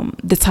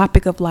the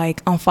topic of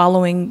like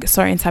unfollowing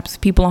certain types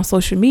of people on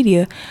social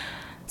media,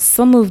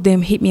 some of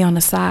them hit me on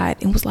the side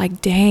and was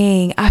like,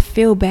 dang, I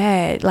feel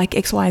bad, like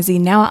X, Y, and Z.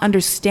 Now I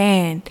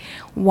understand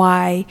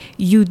why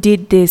you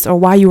did this or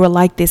why you were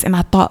like this, and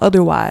I thought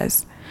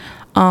otherwise.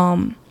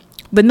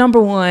 But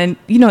number one,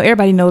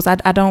 everybody knows I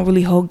don't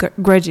really hold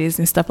grudges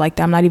and stuff like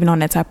that. I'm not even on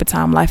that type of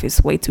time. Life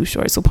is way too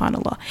short,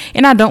 subhanAllah.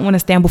 And I don't want to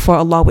stand before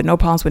Allah with no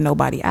problems with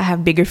nobody. I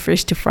have bigger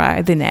fish to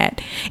fry than that.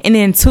 And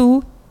then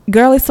two,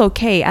 girl, it's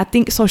okay. I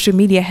think social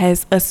media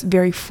has us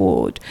very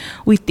fooled.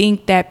 We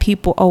think that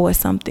people owe us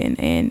something.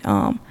 And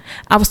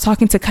I was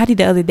talking to Kadi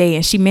the other day,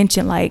 and she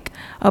mentioned like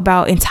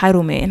about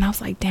entitlement. And I was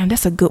like, damn,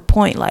 that's a good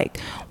point. Like,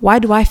 why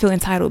do I feel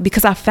entitled?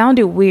 Because I found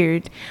it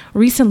weird.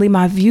 Recently,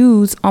 my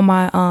views on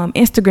my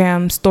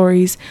Instagram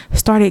stories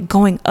started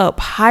going up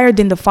higher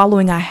than the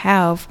following I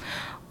have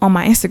on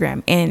my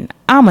Instagram. And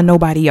I'm a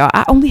nobody, y'all.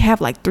 I only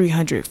have like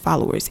 300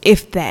 followers,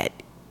 if that.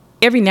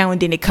 Every now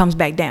and then it comes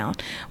back down.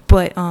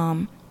 But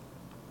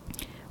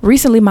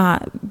recently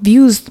my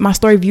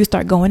story views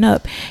start going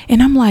up,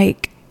 and I'm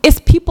like, it's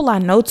people I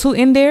know too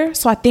in there.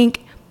 So I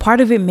think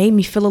part of it made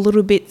me feel a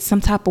little bit some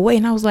type of way.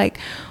 And I was like,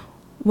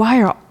 why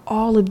are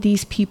all of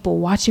these people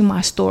watching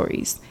my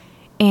stories?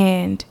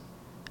 And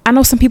I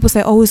know some people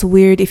say, oh, it's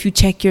weird if you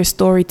check your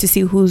story to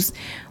see who's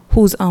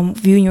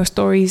viewing your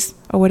stories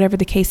or whatever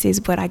the case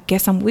is, but I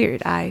guess I'm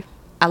weird. I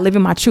I live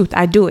in my truth.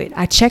 I do it.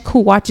 I check who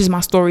watches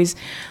my stories.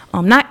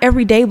 Not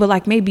every day, but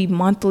like maybe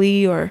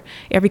monthly or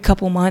every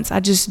couple months. I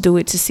just do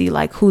it to see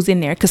like who's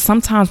in there. Cause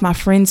sometimes my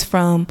friends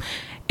from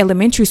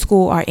elementary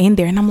school are in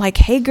there and I'm like,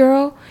 hey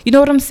girl, you know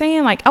what I'm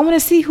saying? Like, I want to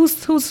see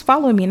who's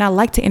following me, and I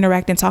like to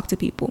interact and talk to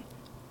people.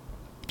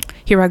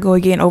 Here I go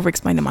again, over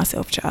explaining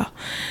myself, child.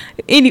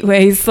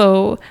 Anyway,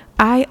 so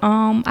I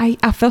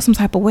felt some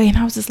type of way, and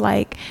I was just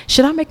like,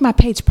 should I make my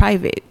page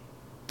private?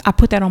 I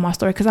put that on my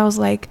story because I was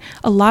like,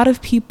 a lot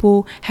of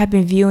people have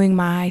been viewing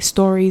my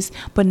stories,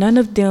 but none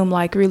of them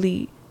like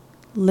really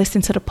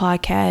listen to the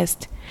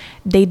podcast.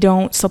 They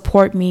don't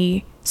support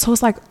me. So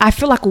it's like, I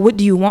feel like, what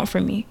do you want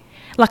from me?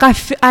 Like,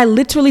 I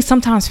literally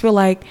sometimes feel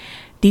like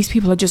these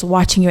people are just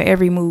watching your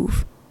every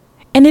move.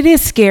 And it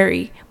is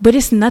scary, but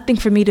it's nothing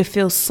for me to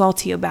feel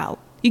salty about.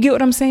 You get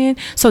what I'm saying?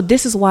 So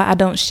this is why I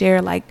don't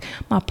share like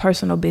my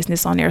personal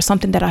business on there, or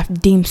something that I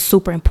deem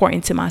super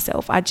important to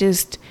myself. I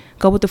just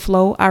go with the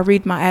flow. I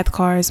read my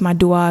adhkars, my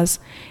duas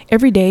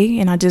every day,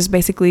 and I just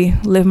basically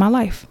live my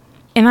life.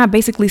 And I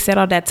basically said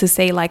all that to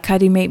say, like,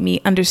 Kadi made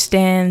me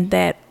understand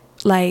that,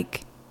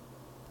 like,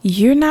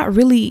 you're not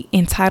really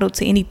entitled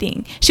to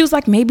anything. She was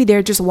like, maybe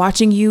they're just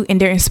watching you and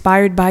they're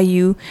inspired by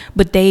you,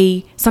 but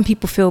some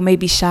people feel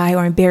maybe shy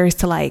or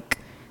embarrassed to, like,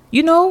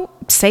 you know,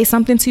 say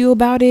something to you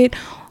about it.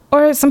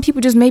 Or some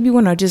people just maybe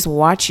want to just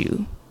watch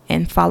you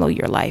and follow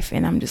your life.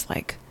 And I'm just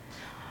like,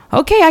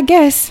 okay, I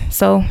guess.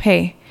 So,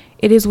 hey,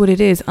 it is what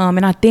it is.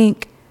 And I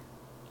think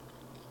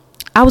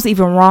I was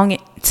even wrong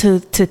to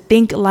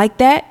think like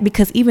that,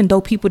 because even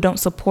though people don't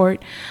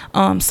support,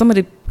 some of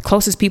the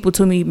closest people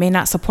to me may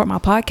not support my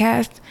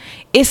podcast.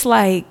 It's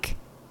like,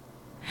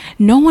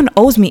 no one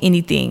owes me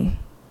anything.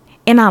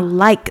 And I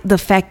like the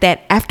fact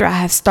that after I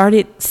have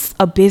started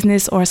a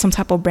business or some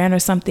type of brand or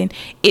something,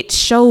 it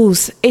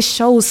shows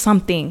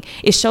something.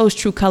 It shows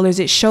true colors.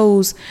 It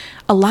shows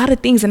a lot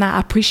of things. And I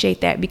appreciate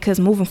that, because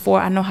moving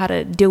forward, I know how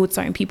to deal with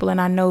certain people, and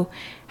I know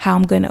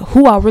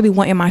who I really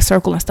want in my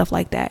circle and stuff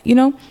like that, you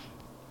know?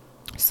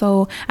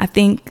 So I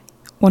think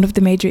one of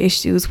the major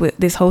issues with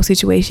this whole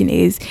situation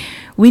is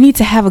we need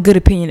to have a good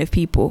opinion of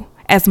people.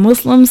 As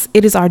Muslims,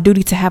 it is our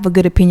duty to have a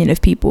good opinion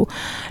of people.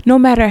 No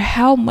matter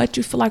how much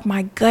you feel like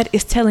my gut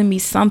is telling me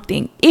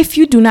something, if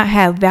you do not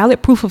have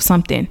valid proof of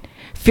something,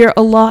 fear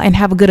Allah and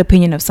have a good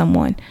opinion of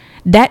someone.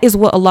 That is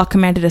what Allah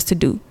commanded us to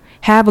do.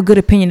 Have a good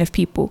opinion of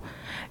people.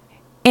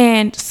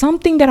 And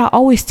something that I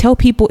always tell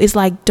people is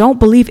like, don't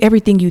believe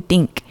everything you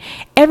think.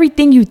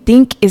 Everything you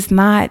think is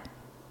not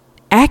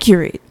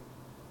accurate.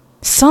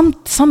 Some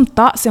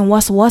thoughts and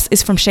was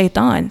is from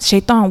shaitan.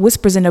 Shaitan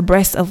whispers in the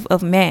breast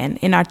of man,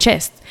 in our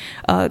chest.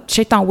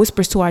 Shaitan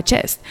whispers to our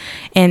chest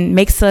and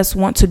makes us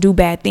want to do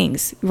bad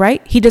things,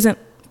 right? He doesn't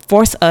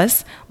force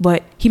us,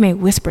 but he may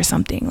whisper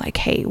something like,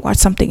 hey, watch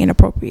something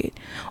inappropriate,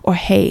 or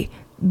hey,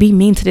 be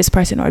mean to this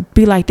person, or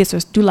be like this, or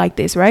do like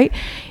this, right?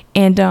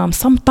 And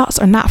some thoughts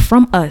are not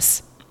from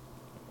us.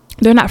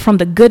 They're not from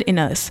the good in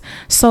us.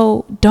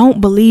 So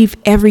don't believe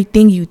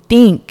everything you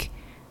think.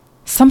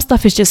 Some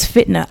stuff is just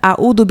fitna.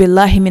 A'udhu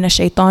billahi minash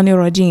shaitanir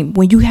rajim.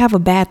 When you have a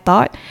bad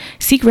thought,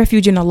 seek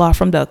refuge in Allah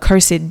from the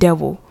accursed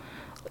devil.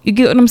 You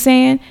get what I'm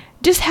saying?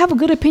 Just have a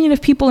good opinion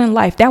of people in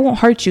life. That won't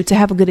hurt you to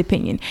have a good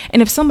opinion.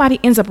 And if somebody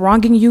ends up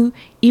wronging you,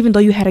 even though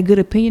you had a good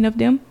opinion of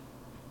them,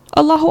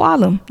 Allahu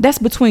alam. That's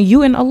between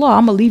you and Allah.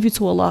 I'm going to leave you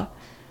to Allah.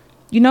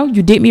 You know,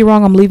 you did me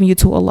wrong. I'm leaving you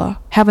to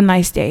Allah. Have a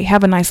nice day.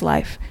 Have a nice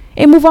life.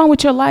 And move on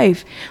with your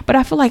life. But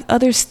I feel like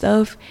other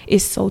stuff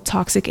is so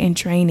toxic and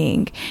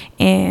draining.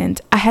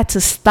 And I had to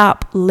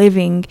stop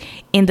living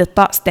in the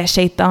thoughts that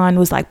shaitan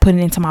was like putting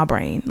into my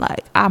brain.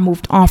 Like, I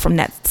moved on from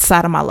that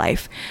side of my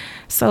life.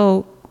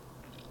 So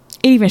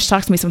it even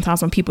shocks me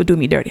sometimes when people do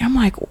me dirty. I'm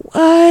like,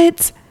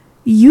 what?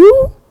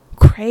 You?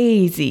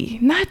 Crazy.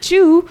 Not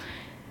you.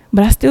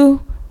 But I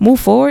still move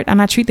forward,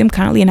 and I treat them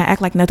kindly, and I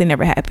act like nothing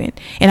ever happened.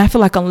 And I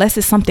feel like unless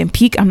it's something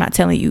peak, I'm not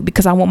telling you,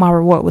 because I want my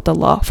reward with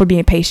Allah for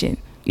being patient.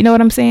 You know what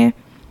I'm saying?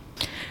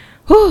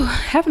 Whew,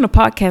 having a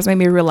podcast made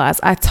me realize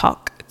I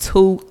talk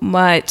too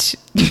much.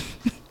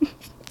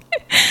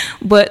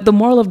 But the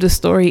moral of the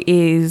story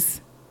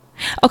is,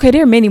 okay,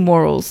 there are many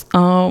morals.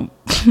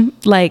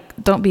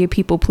 Like, don't be a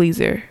people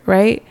pleaser,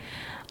 right?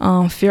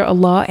 Fear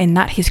Allah and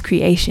not his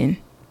creation.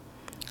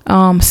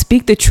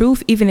 Speak the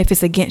truth even if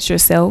it's against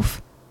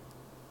yourself.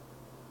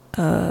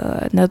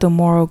 Another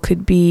moral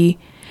could be,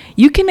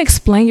 you can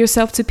explain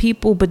yourself to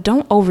people, but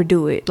don't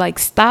overdo it. Like,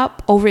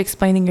 stop over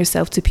explaining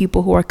yourself to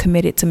people who are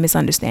committed to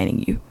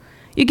misunderstanding you.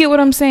 You get what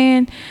I'm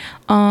saying?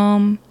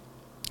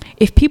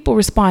 If people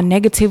respond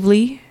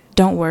negatively,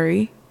 don't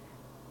worry.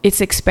 It's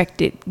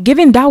expected.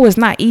 Giving dawah is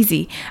not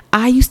easy.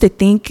 I used to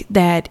think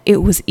that it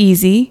was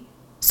easy.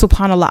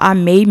 SubhanAllah, I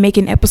may make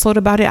an episode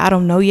about it. I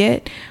don't know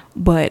yet.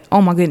 But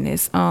oh my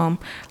goodness.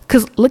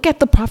 Because look at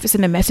the prophets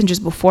and the messengers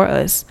before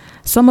us.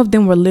 Some of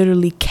them were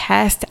literally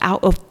cast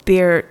out of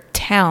their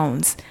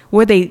towns,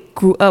 where they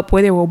grew up,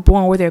 where they were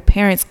born, where their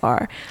parents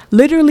are.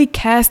 Literally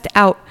cast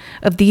out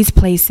of these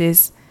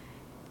places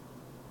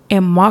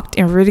and mocked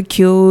and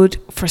ridiculed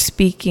for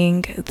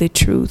speaking the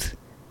truth.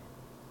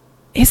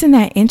 Isn't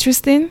that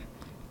interesting?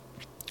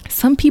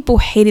 Some people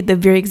hated the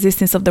very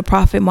existence of the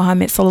Prophet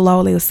Muhammad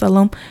sallallahu alaihi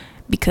wasallam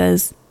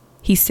because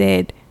he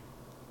said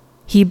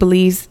he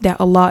believes that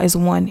Allah is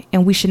one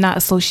and we should not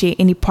associate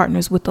any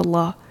partners with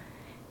Allah.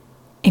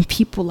 And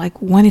people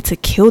like wanted to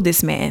kill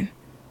this man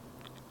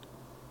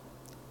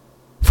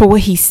for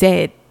what he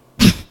said.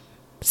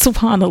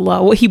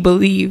 Subhanallah, what he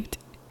believed.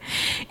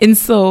 And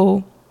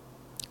so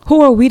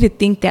who are we to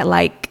think that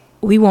like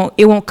it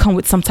won't come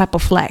with some type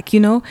of flack, you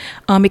know?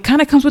 It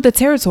kind of comes with the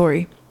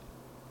territory.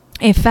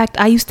 In fact,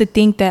 I used to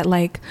think that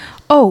like,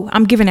 oh,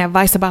 I'm giving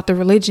advice about the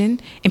religion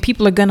and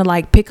people are gonna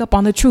like pick up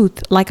on the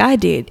truth like I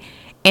did.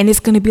 And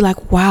it's going to be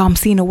like, wow, I'm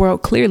seeing the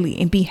world clearly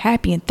and be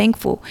happy and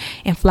thankful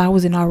and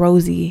flowers and all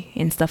rosy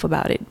and stuff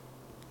about it.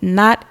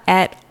 Not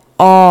at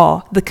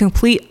all. The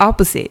complete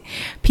opposite.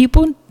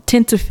 People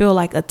tend to feel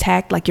like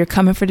attacked, like you're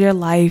coming for their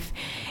life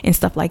and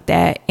stuff like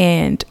that.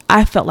 And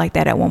I felt like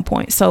that at one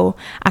point. So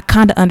I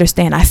kind of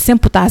understand. I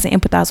sympathize and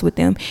empathize with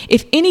them.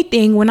 If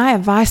anything, when I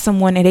advise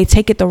someone and they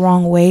take it the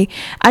wrong way,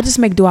 I just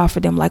make dua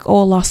for them. Like, oh,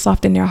 Allah,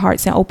 soften their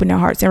hearts and open their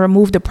hearts and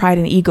remove the pride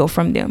and ego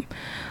from them.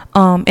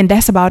 And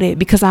that's about it,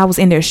 because I was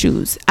in their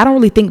shoes. I don't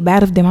really think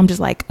bad of them. I'm just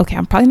like, okay,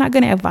 I'm probably not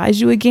going to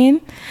advise you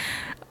again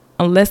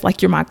unless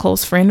like you're my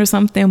close friend or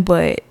something,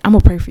 but I'm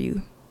gonna pray for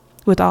you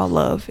with all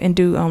love and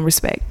due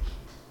respect.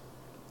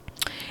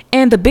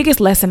 And the biggest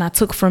lesson I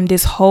took from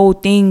this whole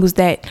thing was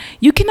that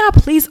you cannot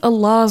please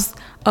Allah's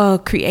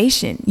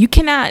creation. You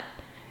cannot,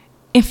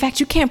 in fact,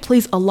 you can't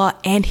please Allah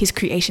and his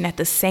creation at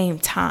the same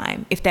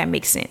time, if that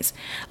makes sense.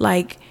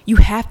 Like you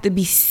have to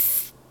be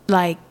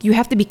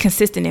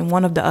consistent in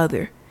one of the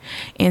other.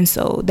 And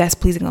so that's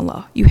pleasing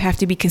Allah. You have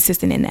to be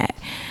consistent in that.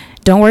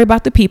 Don't worry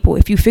about the people.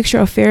 If you fix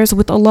your affairs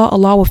with Allah,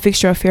 Allah will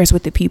fix your affairs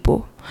with the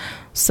people.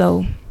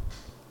 So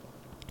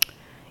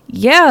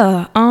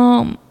yeah,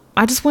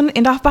 I just want to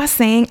end off by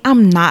saying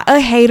I'm not a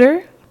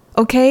hater,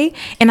 okay?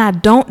 And I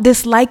don't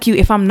dislike you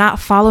if I'm not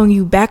following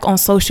you back on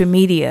social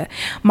media.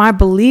 My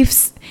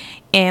beliefs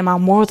and my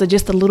morals are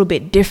just a little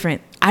bit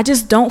different. I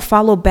just don't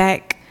follow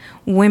back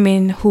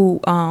women who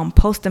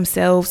post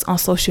themselves on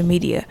social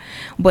media.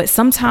 But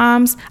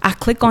sometimes I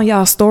click on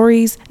y'all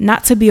stories,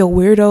 not to be a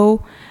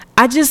weirdo.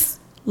 I just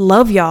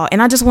love y'all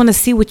and I just want to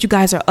see what you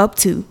guys are up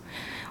to.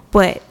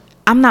 But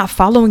I'm not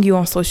following you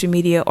on social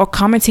media or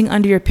commenting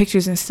under your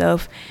pictures and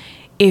stuff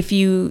if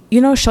you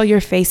show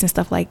your face and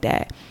stuff like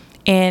that.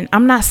 And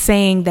I'm not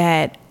saying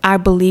that I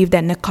believe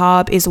that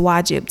niqab is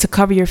wajib, to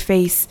cover your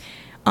face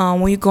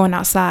when you're going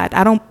outside.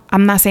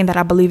 I'm not saying that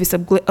I believe it's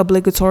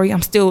obligatory.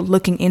 I'm still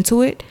looking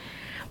into it,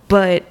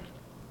 but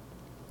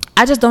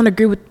I just don't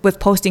agree with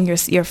posting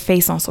your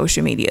face on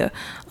social media,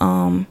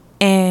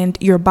 and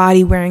your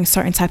body wearing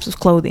certain types of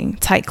clothing,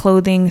 tight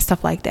clothing,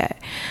 stuff like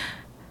that.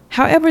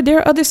 However, there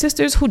are other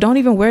sisters who don't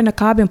even wear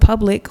niqab in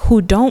public,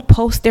 who don't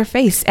post their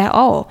face at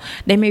all.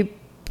 They may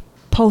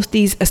post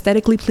these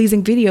aesthetically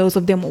pleasing videos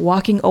of them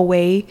walking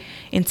away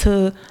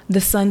into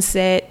the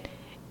sunset,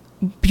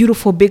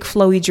 beautiful big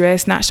flowy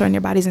dress, not showing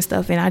their bodies and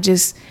stuff. And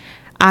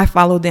I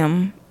follow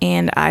them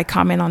and I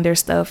comment on their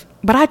stuff,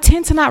 but I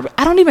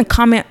don't even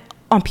comment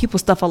on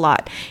people's stuff a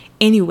lot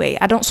anyway.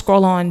 I don't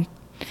scroll on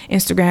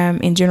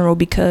Instagram in general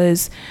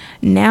because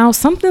now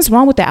something's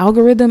wrong with the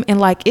algorithm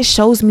and like it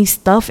shows me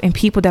stuff and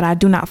people that I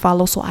do not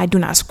follow, so I do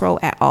not scroll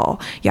at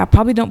all. Y'all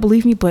probably don't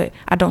believe me, but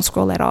I don't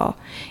scroll at all.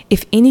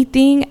 If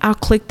anything, I'll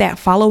click that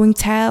following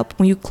tab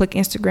when you click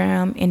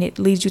Instagram and it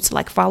leads you to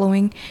like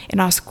following,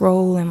 and I'll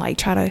scroll and like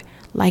try to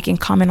like and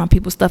comment on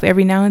people's stuff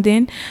every now and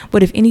then.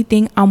 But if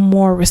anything, I'm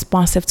more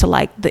responsive to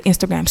like the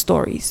Instagram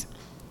stories.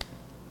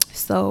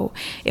 So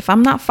if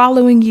I'm not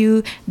following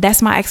you,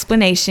 that's my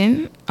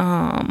explanation.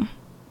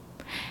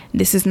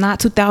 This is not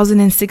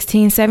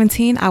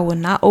 2016-17. I will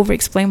not over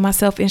explain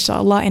myself,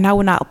 inshallah, and I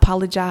will not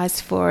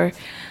apologize for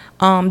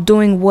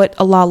doing what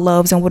Allah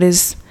loves and what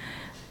is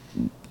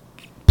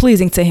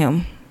pleasing to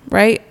him,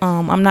 right?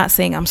 I'm not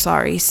saying I'm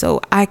sorry.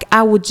 So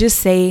I would just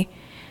say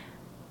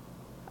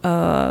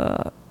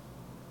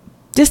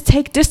just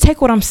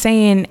take what I'm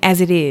saying as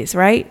it is,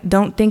 right?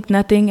 Don't think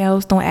nothing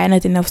else, don't add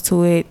nothing else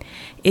to it.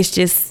 It's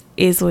just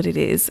is what it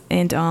is.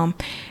 And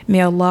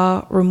may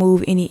Allah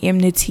remove any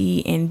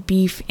enmity and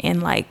beef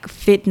and like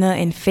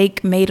fitna and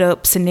fake made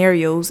up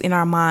scenarios in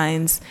our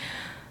minds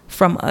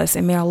from us,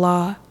 and may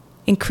Allah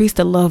increase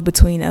the love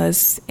between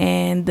us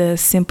and the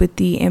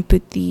sympathy,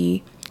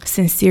 empathy,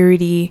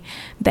 sincerity,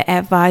 the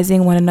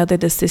advising one another,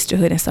 the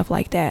sisterhood and stuff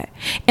like that.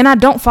 And I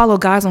don't follow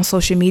guys on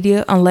social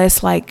media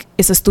unless like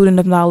it's a student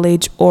of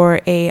knowledge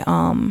or a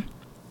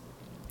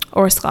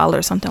scholar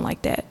or something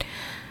like that,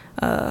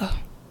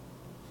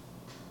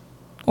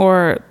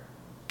 or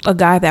a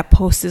guy that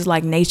posts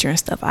like nature and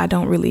stuff. I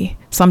don't really,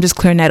 so I'm just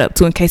clearing that up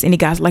too in case any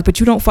guys are like, but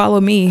you don't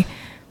follow me.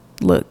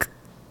 Look,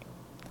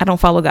 I don't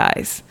follow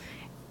guys,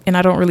 and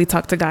I don't really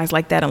talk to guys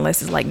like that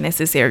unless it's like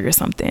necessary or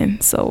something.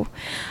 So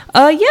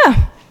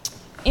yeah,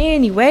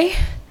 anyway,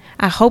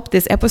 I hope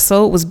this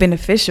episode was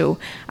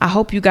beneficial. I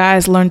hope you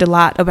guys learned a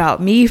lot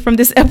about me from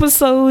this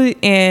episode,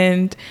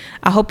 and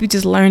I hope you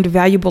just learned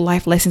valuable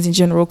life lessons in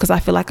general, because I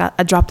feel like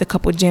I dropped a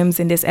couple gems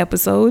in this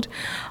episode.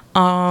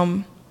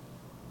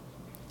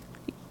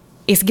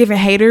 it's giving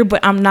hater,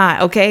 but I'm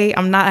not, okay?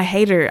 I'm not a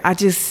hater.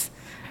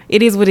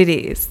 It is what it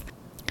is.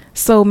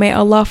 So may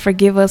Allah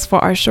forgive us for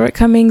our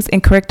shortcomings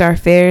and correct our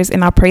affairs.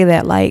 And I pray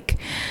that like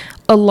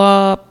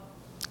Allah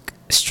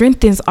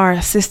strengthens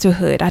our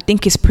sisterhood. I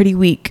think it's pretty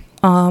weak.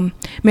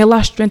 May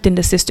Allah strengthen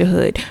the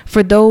sisterhood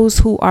for those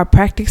who are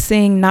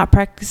practicing, not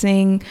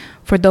practicing,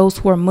 for those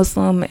who are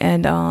Muslim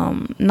and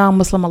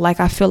non-Muslim alike.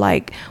 I feel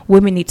like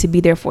women need to be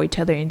there for each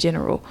other in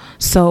general.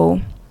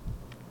 So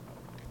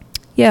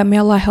yeah, may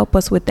Allah help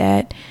us with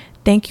that.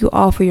 Thank you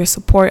all for your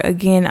support.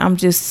 Again, I'm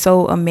just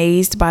so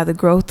amazed by the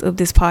growth of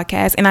this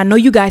podcast. And I know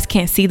you guys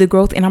can't see the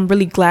growth, and I'm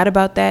really glad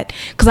about that,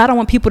 because I don't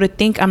want people to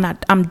think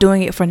I'm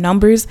doing it for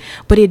numbers,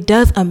 but it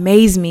does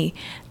amaze me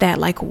that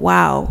like,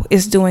 wow,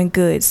 it's doing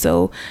good.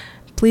 So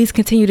please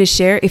continue to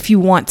share if you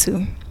want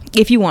to.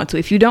 If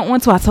you don't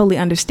want to, I totally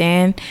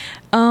understand.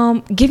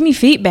 Give me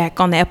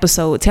feedback on the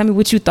episode. Tell me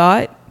what you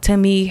thought. Tell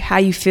me how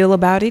you feel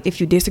about it. If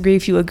you disagree,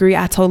 if you agree,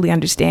 I totally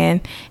understand.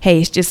 Hey,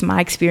 it's just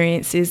my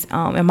experiences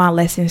and my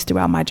lessons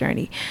throughout my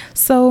journey.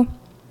 So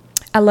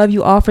I love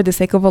you all for the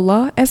sake of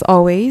Allah. As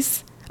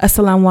always,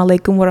 Assalamu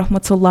alaikum wa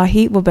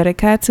rahmatullahi wa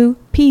barakatuh.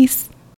 Peace.